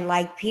 And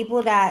like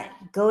people that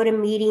go to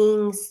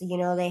meetings, you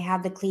know, they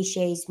have the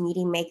cliches,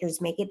 meeting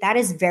makers make it. That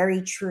is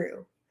very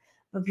true.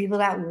 But people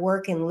that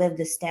work and live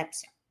the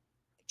steps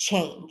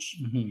change.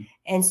 Mm-hmm.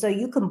 And so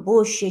you can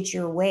bullshit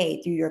your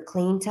way through your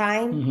clean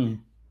time. Mm-hmm.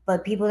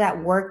 But people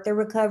that work the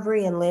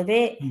recovery and live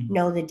it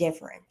know the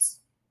difference.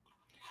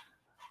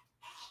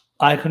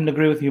 I couldn't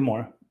agree with you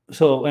more.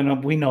 So,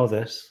 and we know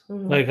this.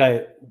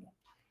 Mm-hmm.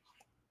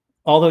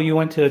 Although you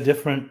went to a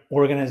different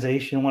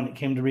organization when it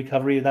came to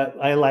recovery, that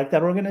I like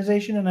that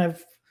organization and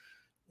I've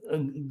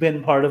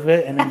been part of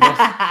it. And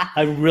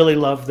I really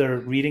love their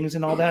readings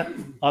and all that.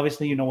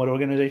 Obviously, you know what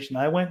organization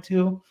I went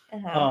to,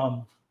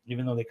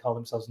 even though they call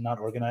themselves not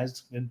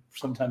organized, and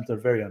sometimes they're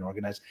very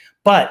unorganized.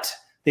 But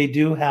they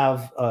do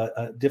have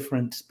a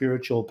different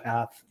spiritual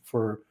path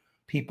for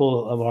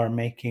people of our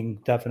making,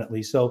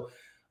 definitely. So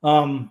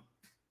how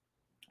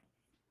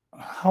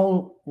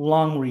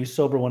long were you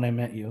sober when I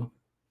met you?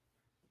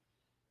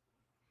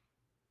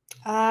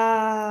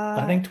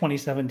 I think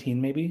 2017,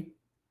 maybe.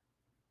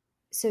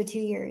 So 2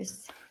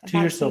 years. 2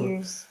 years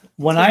sober.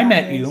 When I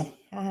met you,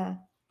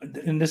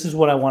 and this is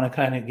what I want to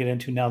kind of get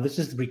into now. This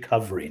is the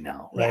recovery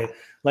now, right? Yeah.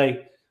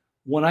 Like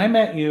when I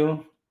met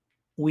you,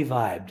 we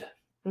vibed.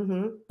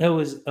 Mm-hmm. It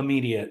was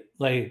immediate.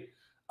 Like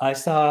I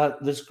saw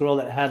this girl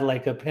that had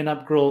like a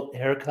pinup girl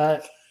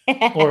haircut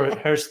or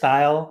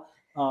hairstyle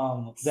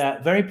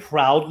that very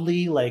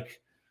proudly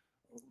like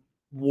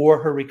wore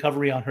her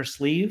recovery on her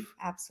sleeve.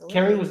 Absolutely.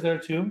 Carrie was there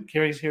too.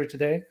 Carrie's here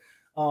today.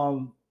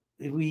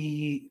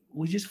 We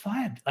just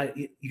vibed.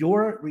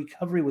 Your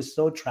recovery was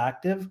so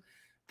attractive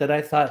that I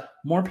thought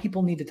more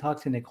people need to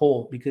talk to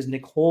Nickole because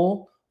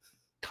Nickole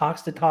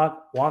talks the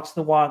talk, walks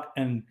the walk,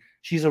 and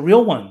she's a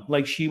real one.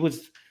 Like she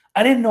was.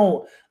 I didn't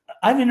know.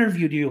 I've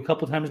interviewed you a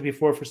couple times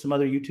before for some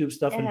other YouTube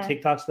stuff and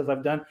TikTok stuff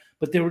I've done,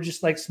 but they were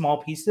just like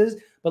small pieces.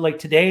 But like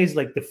today is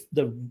like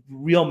the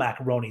real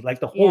macaroni, like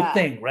the whole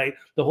thing, right?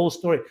 The whole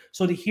story.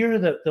 So to hear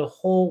the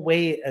whole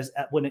way as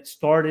when it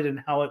started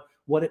and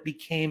what it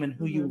became and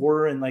who you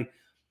were, and like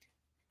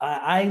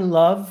I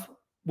love,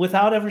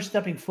 without ever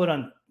stepping foot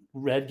on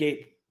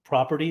Redgate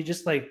property.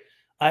 Just like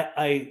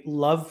I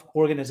love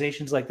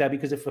organizations like that,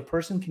 because if a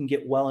person can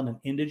get well in an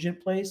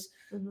indigent place,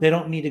 they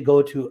don't need to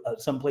go to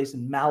some place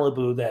in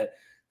Malibu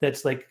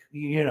that's like,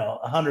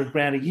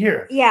 $100,000 a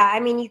year. Yeah, I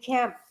mean, you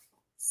can't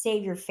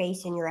save your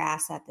face and your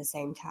ass at the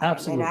same time.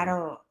 Absolutely.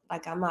 And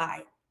I'm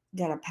not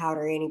gonna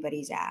powder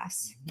anybody's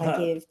ass. Like,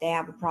 if they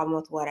have a problem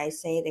with what I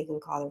say, they can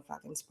call their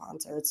fucking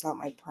sponsor. It's not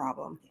my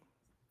problem.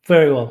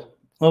 Very well.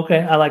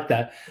 Okay, I like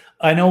that.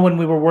 I know when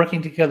we were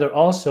working together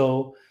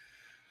also,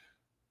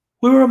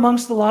 we were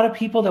amongst a lot of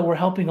people that were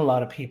helping a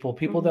lot of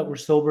people that were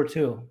sober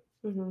too.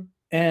 Mm-hmm.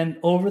 And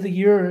over the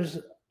years,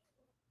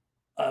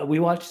 we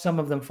watched some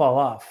of them fall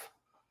off.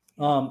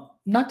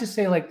 Not to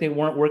say like they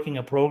weren't working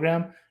a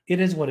program. It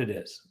is what it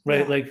is,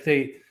 right? Yeah. Like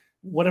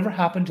whatever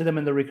happened to them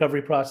in the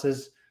recovery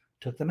process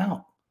took them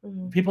out.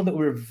 Mm-hmm. People that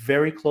we were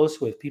very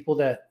close with, people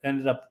that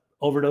ended up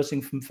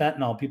overdosing from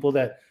fentanyl, people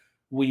that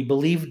we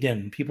believed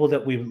in, people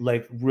that we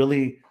like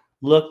really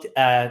looked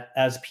at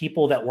as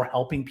people that were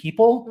helping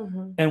people.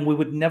 Mm-hmm.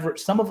 And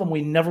some of them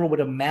we never would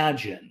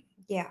imagine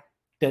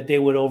that they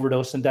would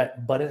overdose and die,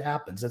 but it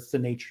happens. That's the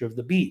nature of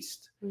the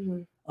beast.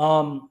 Mm-hmm.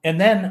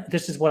 And then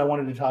this is what I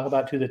wanted to talk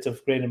about too, that's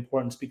of great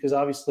importance, because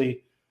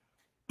obviously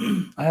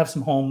I have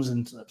some homes,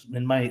 and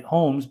in my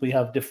homes we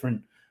have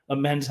a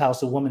men's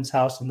house, a woman's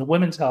house. In the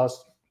women's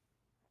house,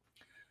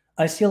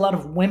 I see a lot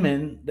of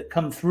women that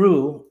come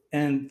through,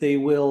 and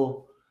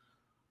they'll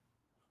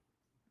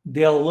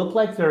look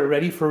like they're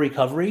ready for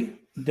recovery.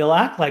 They'll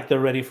act like they're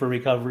ready for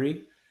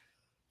recovery.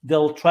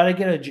 They'll try to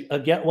get a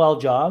get well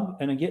job,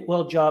 and a get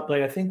well job.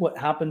 Like, I think what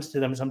happens to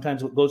them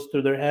sometimes, what goes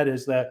through their head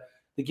is that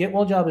the get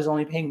well job is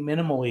only paying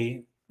minimally.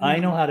 Mm-hmm. I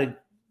know how to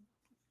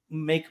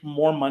make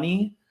more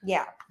money.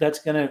 Yeah. That's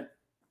going to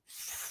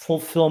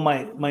fulfill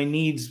my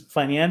needs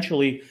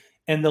financially.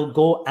 And they'll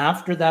go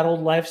after that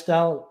old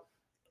lifestyle,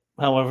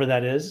 however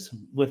that is,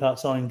 without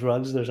selling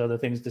drugs. There's other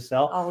things to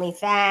sell.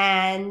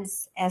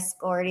 OnlyFans,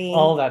 escorting.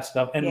 All that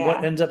stuff. And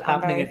what ends up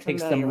happening, it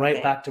takes them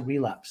right back to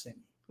relapsing.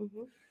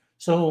 Mm-hmm.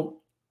 So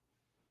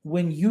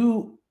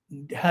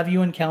have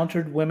you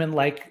encountered women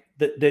like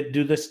that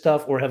do this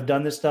stuff or have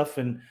done this stuff,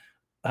 and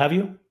have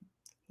you?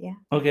 Yeah.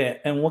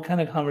 Okay. And what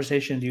kind of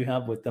conversation do you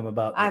have with them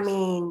about this? I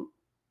mean,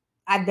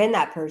 I've been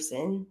that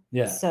person.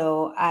 Yeah.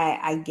 So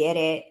I get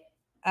it.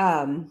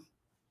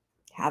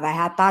 Have I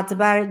had thoughts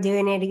about it,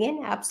 doing it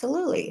again?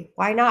 Absolutely.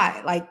 Why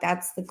not? Like,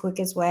 that's the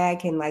quickest way I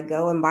can like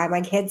go and buy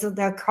my kids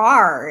a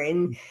car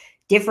and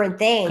different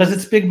things. Because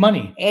it's big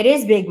money. It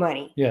is big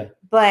money. Yeah.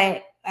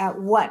 But at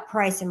what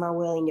price am I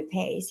willing to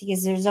pay?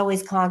 Because there's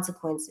always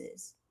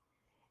consequences.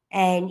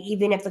 And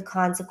even if the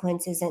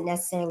consequence isn't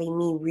necessarily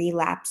me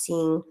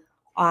relapsing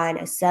on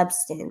a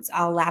substance,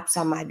 I'll lapse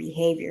on my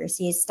behavior.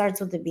 See, it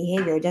starts with the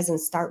behavior. It doesn't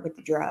start with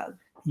the drug.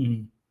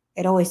 Mm-hmm.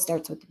 It always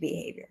starts with the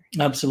behavior.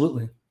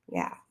 Absolutely.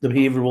 Yeah. The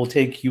behavior will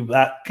take you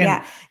back.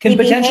 Can the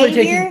potentially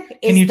take you.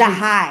 Is the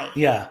high.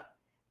 Yeah.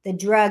 The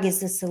drug is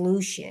the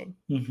solution.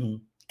 Mm-hmm.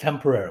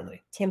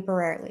 Temporarily.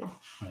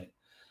 Right.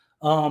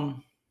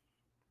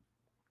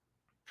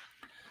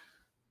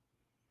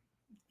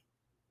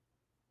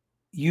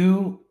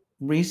 You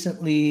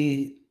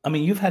recently,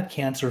 you've had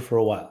cancer for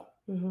a while.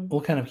 Mm-hmm.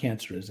 What kind of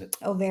cancer is it?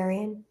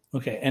 Ovarian.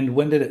 Okay. And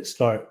when did it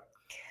start?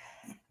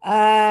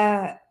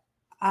 I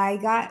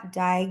got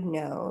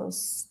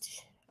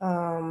diagnosed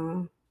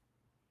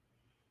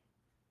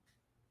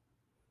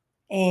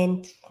in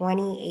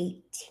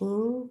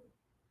 2018.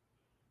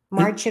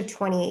 March of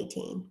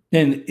 2018.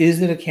 And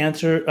is it a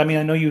cancer? I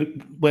know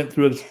you went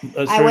through a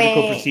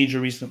surgical procedure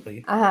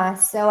recently.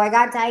 So I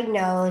got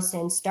diagnosed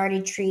and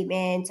started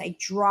treatments. I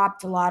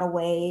dropped a lot of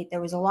weight.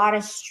 There was a lot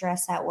of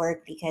stress at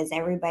work because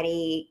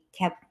everybody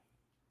kept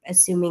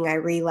assuming I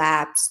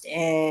relapsed,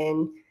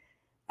 and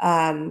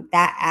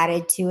that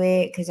added to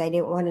it because I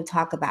didn't want to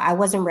talk about it. I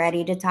wasn't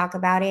ready to talk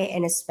about it,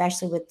 and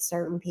especially with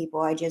certain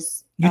people,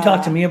 you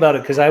talked to me about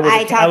it because I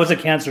was a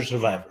cancer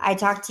survivor. I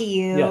talked to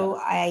you. Yeah.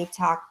 I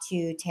talked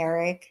to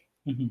Tarek,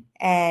 mm-hmm.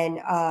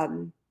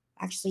 and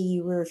actually,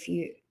 you were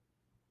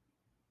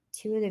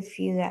two of the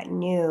few that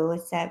knew,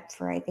 except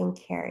for I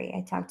think Carrie. I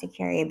talked to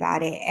Carrie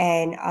about it,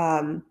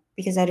 and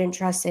because I didn't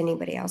trust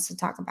anybody else to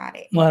talk about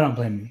it. Well, I don't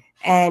blame you.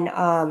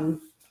 And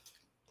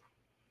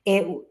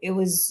it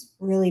was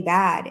really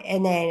bad.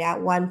 And then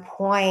at one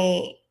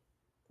point,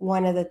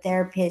 one of the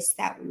therapists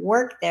that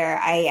worked there,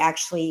 I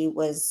actually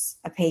was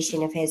a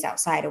patient of his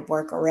outside of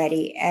work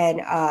already.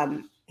 And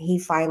he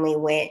finally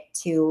went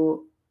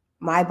to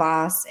my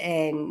boss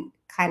and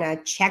kind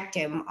of checked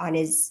him on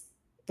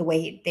the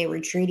way they were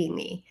treating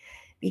me,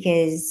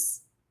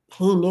 because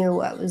he knew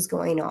what was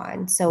going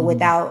on. So mm-hmm.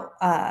 without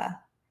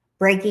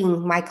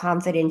breaking my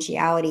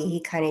confidentiality, he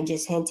kind of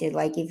just hinted,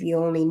 like, if you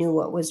only knew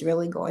what was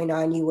really going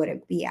on, you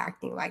wouldn't be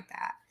acting like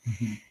that.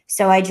 Mm-hmm.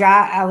 So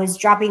I was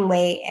dropping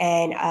weight,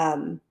 and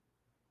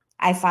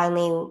I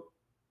finally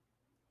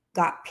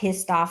got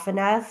pissed off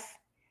enough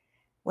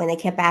when they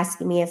kept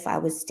asking me if I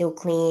was still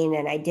clean,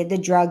 and I did the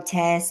drug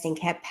test and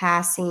kept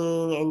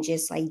passing and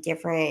just like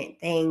different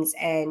things.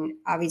 And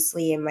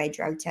obviously in my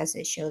drug test,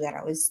 it showed that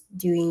I was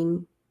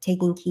doing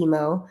taking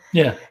chemo.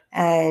 Yeah.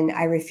 And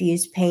I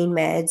refused pain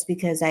meds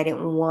because I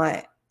didn't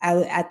want,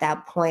 at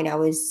that point, I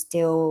was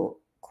still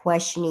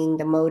questioning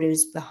the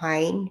motives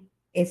behind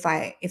if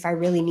I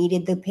really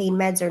needed the pain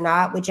meds or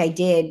not, which I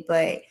did,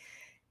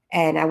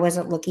 and I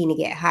wasn't looking to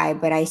get high,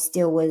 but I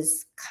still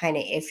was kind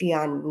of iffy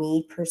on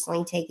me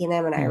personally taking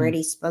them. And I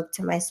already spoke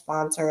to my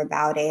sponsor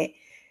about it.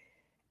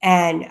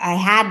 And I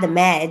had the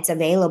meds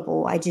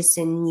available. I just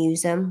didn't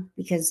use them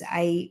because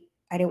I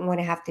didn't want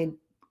to have to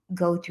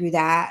go through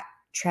that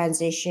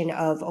transition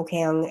of,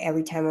 okay,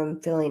 every time I'm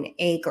feeling an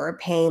ache or a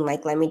pain,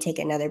 like, let me take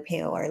another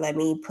pill or let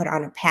me put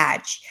on a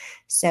patch.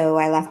 So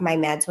I left my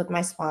meds with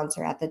my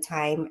sponsor at the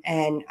time.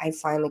 And I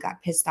finally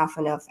got pissed off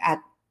enough at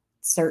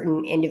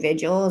certain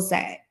individuals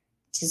that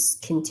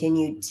just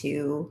continued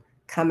to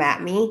come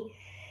at me.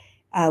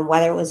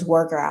 Whether it was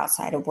work or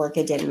outside of work,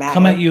 it didn't matter.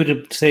 Come at you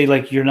to say,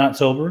 like, you're not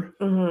sober?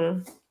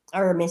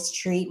 Or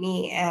mistreat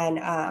me. And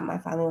my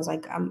family was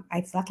like,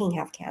 I fucking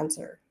have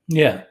cancer.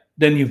 Yeah.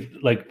 Then you,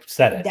 like,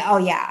 said it. Oh,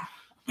 yeah.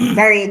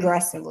 Very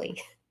aggressively.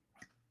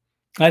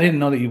 I didn't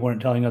know that you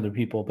weren't telling other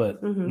people,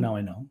 but now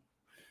I know.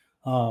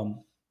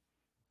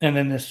 And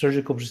then the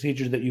surgical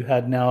procedure that you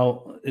had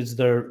now, is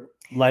there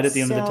light at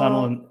the end of the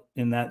tunnel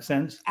in that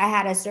sense? I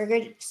had a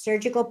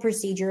surgical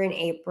procedure in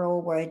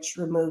April, which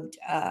removed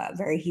a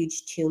very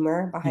huge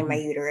tumor behind my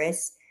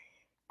uterus.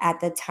 At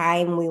the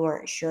time, we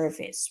weren't sure if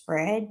it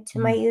spread to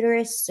my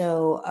uterus.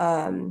 So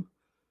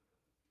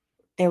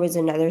there was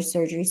another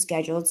surgery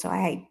scheduled. So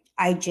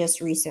I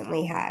just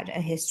recently had a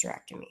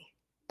hysterectomy.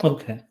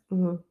 Okay.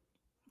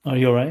 Are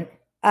you all right?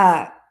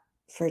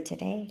 For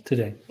today.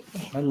 Today.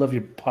 I love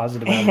your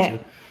positive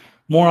attitude.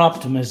 More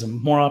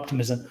optimism.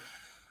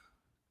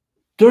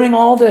 During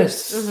all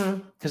this,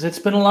 because it's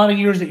been a lot of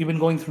years that you've been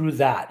going through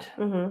that.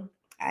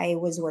 I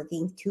was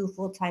working 2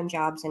 full-time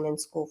jobs and in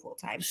school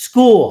full-time.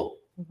 School.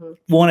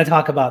 Want to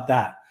talk about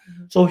that.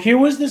 So here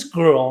was this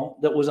girl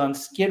that was on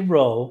Skid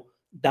Row,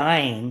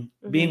 dying,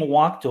 being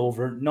walked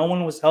over. No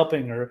one was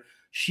helping her.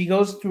 She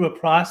goes through a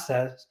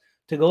process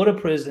to go to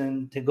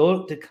prison,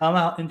 to come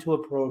out into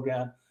a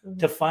program,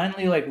 to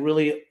finally, like,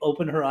 really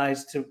open her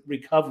eyes to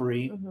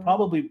recovery.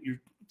 Probably your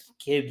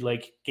kid,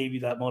 like, gave you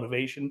that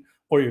motivation,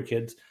 or your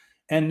kids.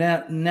 And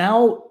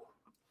now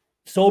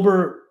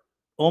sober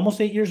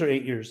almost 8 years or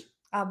 8 years?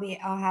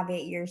 I'll have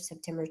 8 years,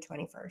 September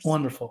 21st.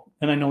 Wonderful.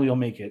 And I know you'll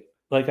make it.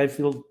 Like, I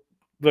feel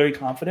very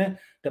confident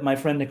that my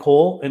friend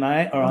Nickole and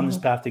I are on this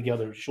path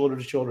together, shoulder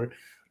to shoulder.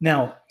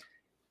 Now,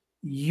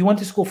 you went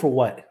to school for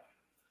what?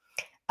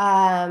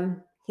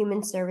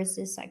 Human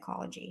services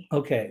psychology.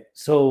 Okay.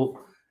 So,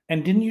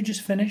 and didn't you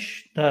just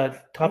finish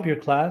top of your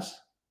class?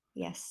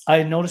 Yes.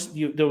 I noticed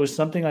there was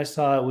something I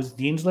saw. It was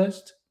Dean's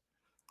List.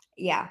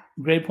 Yeah.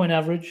 Grade point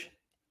average?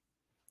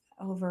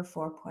 Over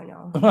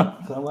 4.0.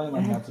 Why am I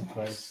not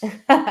surprised?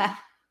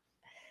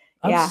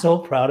 I'm so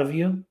proud of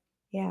you.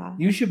 Yeah.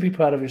 You should be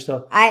proud of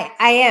yourself. I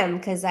am,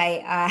 because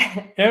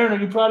Aaron, are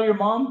you proud of your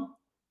mom?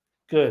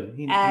 Good.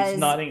 He's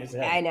nodding his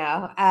head. I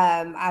know.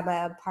 I'm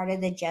a part of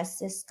the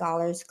Justice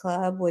Scholars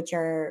Club, which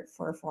are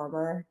for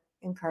former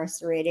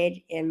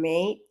incarcerated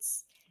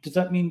inmates. Does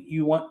that mean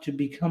you want to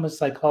become a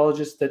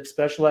psychologist that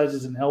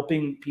specializes in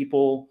helping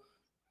people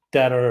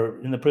that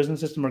are in the prison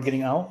system or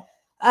getting out?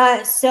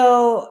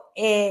 So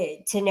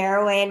to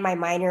narrow in, my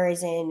minor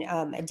is in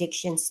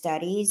addiction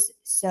studies.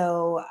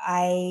 So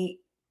I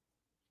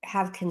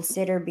have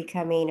considered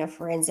becoming a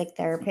forensic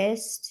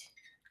therapist,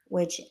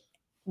 which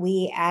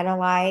we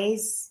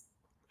analyze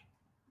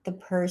the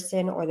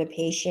person or the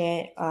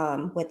patient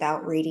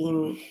without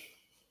reading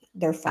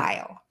their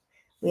file.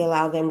 We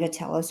allow them to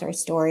tell us our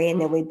story, and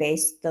then we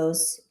base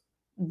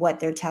what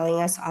they're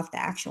telling us off the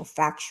actual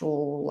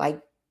factual,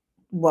 like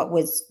what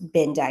was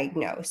been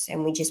diagnosed,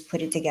 and we just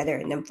put it together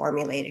and then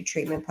formulate a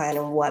treatment plan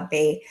on what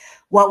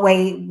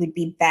way would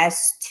be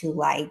best to,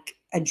 like,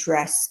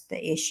 address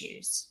the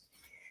issues.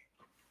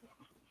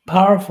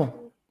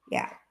 Powerful.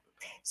 Yeah.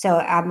 So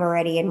I'm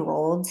already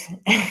enrolled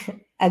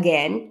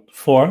again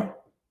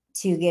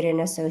to get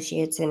an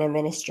associate's in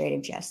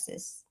administrative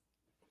justice,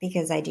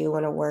 because I do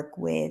want to work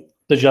with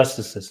the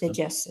justice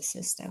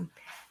system.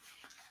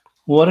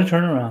 What a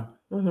turnaround.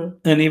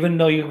 And even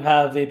though you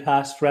have a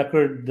past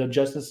record, the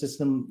justice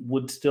system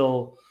would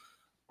still,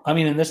 I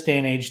mean, in this day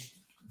and age,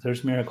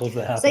 there's miracles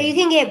that happen. So you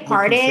can get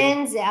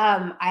pardons.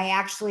 I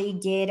actually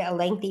did a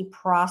lengthy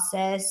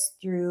process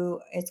through,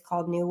 it's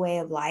called New Way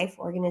of Life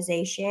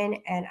organization,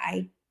 and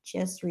I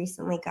just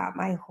recently got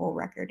my whole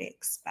record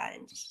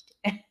expunged.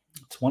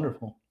 It's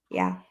wonderful.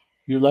 Yeah.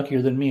 You're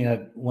luckier than me.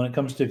 When it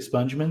comes to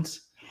expungements,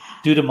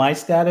 due to my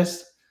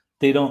status,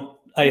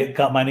 I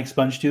got mine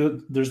expunged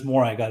too. There's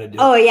more I got to do.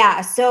 Oh,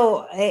 yeah.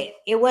 So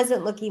it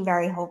wasn't looking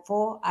very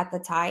hopeful at the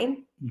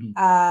time.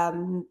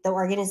 The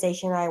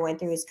organization I went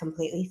through is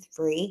completely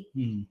free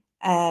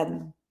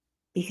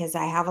because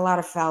I have a lot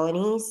of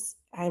felonies.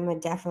 I'm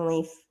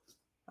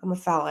a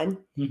felon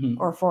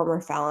or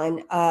former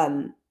felon.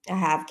 I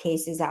have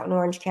cases out in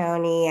Orange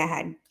County. I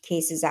had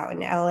cases out in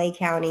LA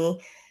County.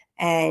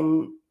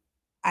 And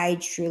I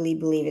truly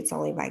believe it's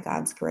only by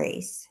God's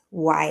grace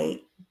why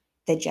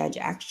the judge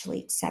actually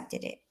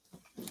accepted it.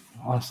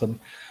 Awesome.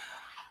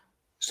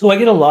 So I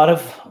get a lot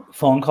of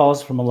phone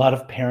calls from a lot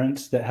of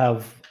parents that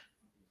have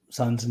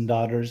sons and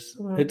daughters.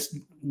 Mhm. It's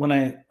when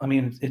I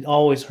mean, it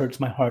always hurts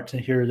my heart to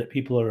hear that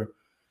people are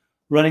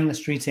running the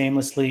streets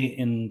aimlessly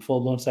in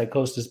full-blown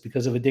psychosis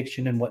because of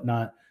addiction and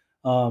whatnot.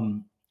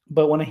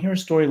 But when I hear a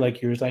story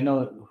like yours, I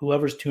know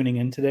whoever's tuning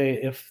in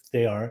today, if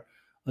they are,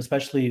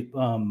 especially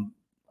on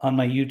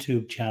my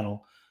YouTube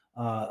channel,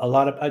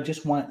 I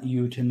just want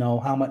you to know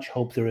how much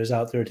hope there is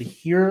out there to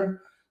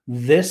hear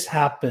this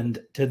happened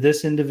to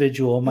this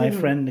individual, my Mhm.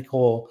 friend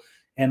Nickole,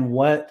 and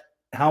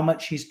how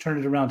much she's turned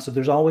it around. So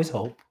there's always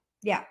hope.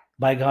 Yeah.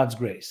 By God's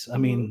grace. I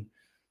Mhm. mean,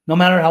 no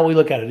matter how we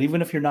look at it,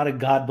 even if you're not a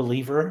God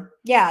believer.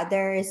 Yeah,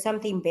 there is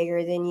something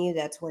bigger than you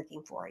that's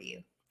working for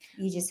you.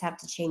 You just have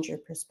to change your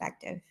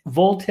perspective.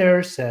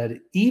 Voltaire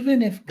said,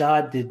 even if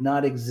God did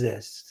not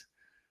exist,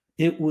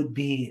 it would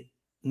be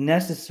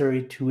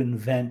necessary to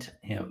invent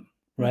him,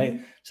 right?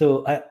 Mhm.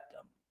 So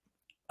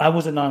I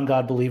was a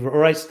non-God believer,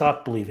 or I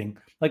stopped believing.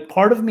 Like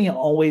part of me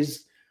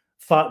always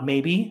thought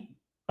maybe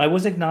I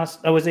was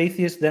agnostic. I was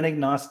atheist, then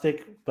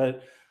agnostic,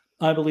 but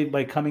I believe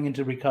by coming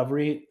into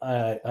recovery,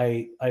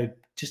 I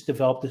just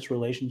developed this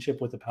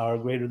relationship with a power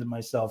greater than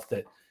myself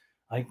that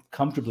I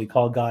comfortably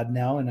call God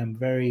now, and I'm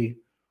very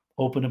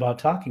open about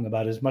talking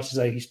about it. As much as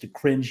I used to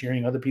cringe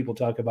hearing other people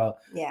talk about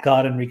Yeah.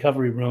 God in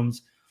recovery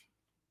rooms,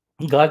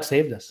 God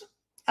saved us.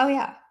 Oh,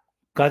 yeah.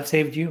 God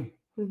saved you.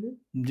 Mhm.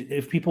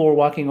 If people were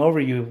walking over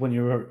you when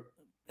you were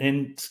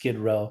in Skid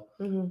Row,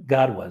 Mhm.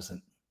 God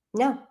wasn't.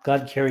 No.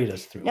 God carried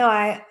us through. No,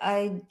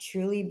 I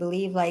truly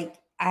believe like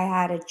I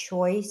had a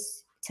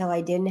choice till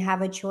I didn't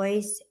have a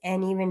choice.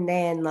 And even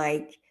then,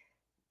 like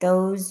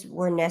those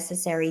were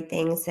necessary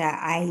things that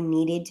I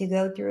needed to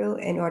go through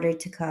in order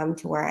to come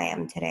to where I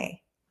am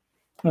today.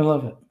 I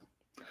love it.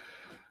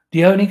 Do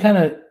you have any kind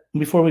of,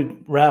 before we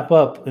wrap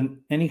up,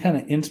 any kind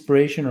of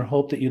inspiration or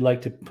hope that you'd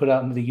like to put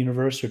out into the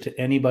universe or to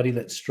anybody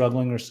that's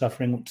struggling or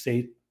suffering,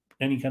 say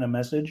any kind of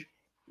message?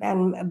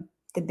 And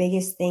the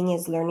biggest thing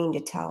is learning to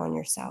tell on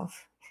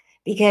yourself.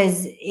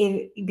 Because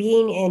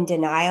being in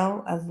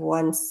denial of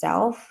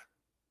oneself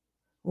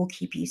will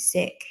keep you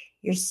sick.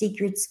 Your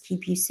secrets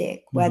keep you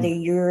sick. Whether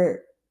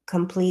you're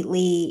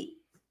completely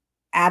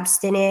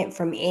abstinent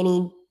from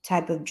any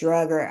type of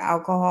drug or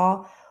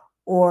alcohol,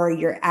 or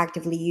you're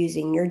actively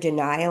using, your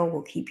denial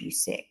will keep you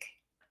sick.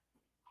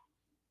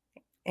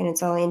 And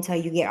it's only until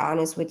you get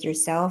honest with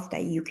yourself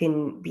that you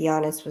can be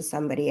honest with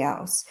somebody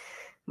else.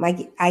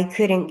 I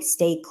couldn't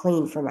stay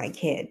clean for my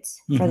kids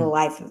for the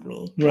life of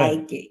me.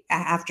 Right. Like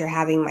after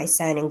having my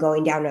son and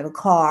going down to the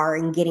car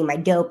and getting my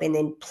dope and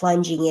then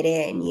plunging it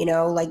in,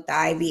 like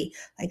the IV.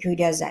 Like who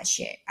does that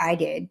shit? I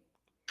did.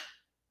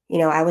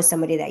 I was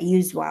somebody that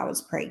used while I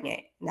was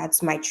pregnant.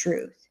 That's my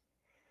truth.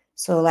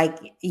 So like,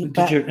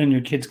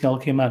 your kids all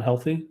came out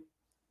healthy?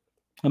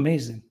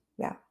 Amazing.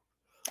 Yeah.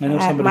 I know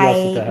somebody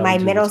else that My happened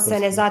to. middle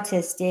son is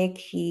autistic.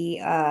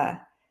 He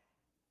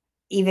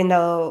even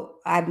though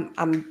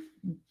I'm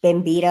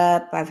been beat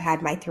up, I've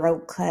had my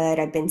throat cut,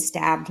 I've been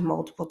stabbed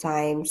multiple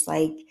times,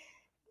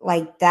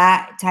 like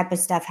that type of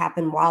stuff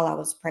happened while I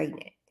was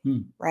pregnant.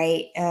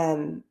 Right?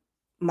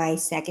 My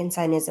second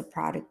son is a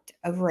product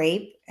of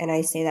rape, and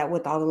I say that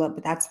with all the love,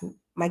 but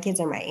my kids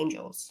are my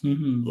angels.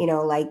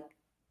 Like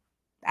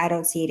I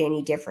don't see it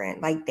any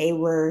different. Like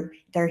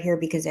they're here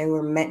because they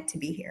were meant to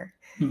be here.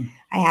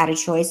 I had a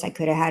choice. I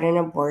could have had an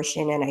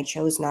abortion and I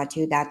chose not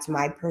to. That's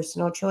my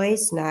personal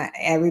choice. Not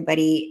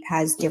everybody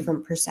has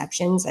different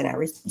perceptions, and I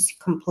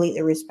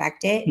completely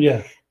respect it.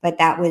 Yeah. But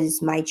that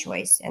was my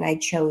choice, and I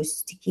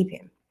chose to keep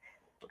him.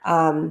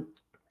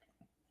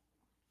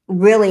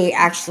 Really,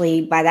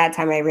 actually, by that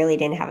time, I really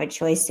didn't have a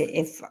choice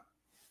if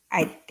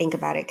I think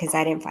about it, because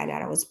I didn't find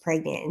out I was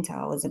pregnant until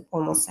I was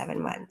almost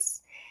 7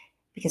 months,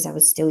 because I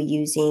was still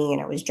using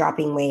and I was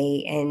dropping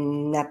weight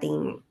and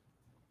nothing,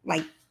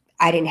 like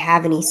I didn't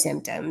have any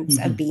symptoms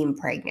of being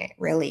pregnant,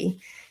 really.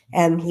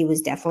 He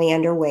was definitely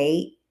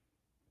underweight,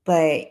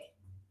 but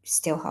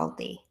still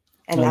healthy.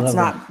 And that's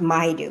not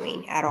my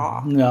doing at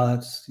all. No,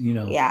 that's,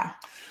 Yeah.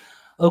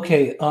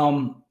 Okay.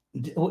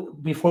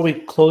 Before we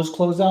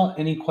close out,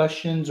 any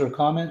questions or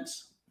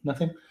comments?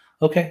 Nothing?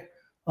 Okay.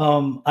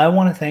 I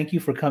want to thank you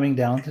for coming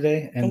down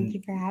today. And thank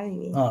you for having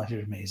me. Oh,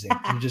 you're amazing.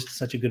 You're just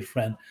such a good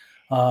friend.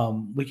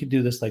 We could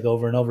do this like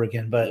over and over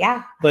again, but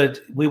Yeah.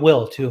 but we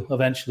will too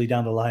eventually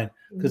down the line,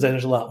 because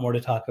there's a lot more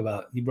to talk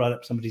about. You brought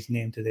up somebody's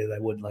name today that I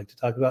would like to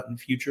talk about in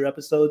future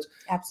episodes.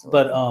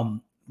 Absolutely.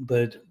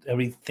 But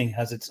everything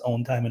has its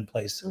own time and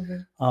place.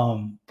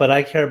 But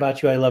I care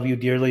about you. I love you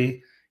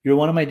dearly. You're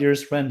one of my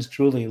dearest friends,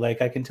 truly.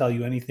 Like I can tell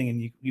you anything,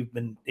 and you've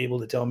been able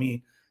to tell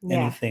me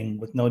anything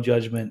with no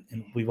judgment,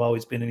 and we've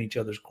always been in each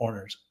other's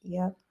corners.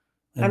 Yep.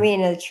 I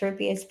mean, the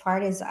trippiest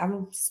part is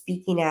I'm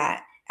speaking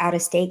at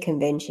out-of-state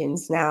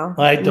conventions now.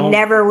 I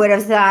never would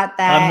have thought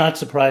that. I'm not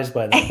surprised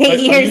by that. 8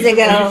 years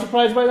ago. Are you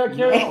surprised by that,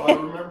 Carrie? No, I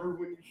remember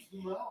when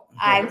you flew out.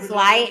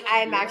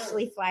 I'm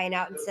actually flying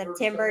out in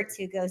September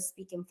to go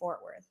speak in Fort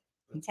Worth,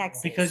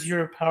 Texas. Because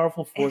you're a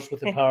powerful force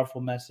with a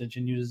powerful message,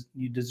 and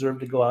you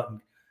deserve to go out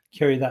and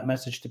carry that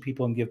message to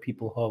people and give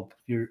people hope.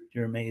 You're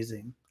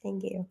amazing.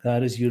 Thank you.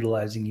 God is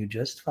utilizing you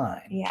just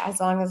fine. Yeah, as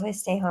long as I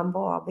stay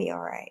humble, I'll be all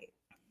right.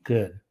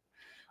 Good.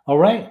 All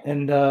right.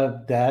 And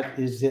that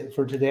is it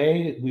for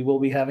today. We will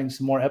be having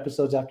some more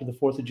episodes after the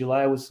 4th of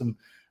July with some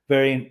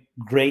very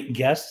great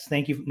guests.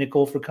 Thank you,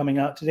 Nickole, for coming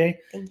out today.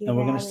 Thank you. And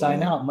we're for going to having sign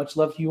me. out. Much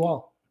love to you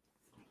all.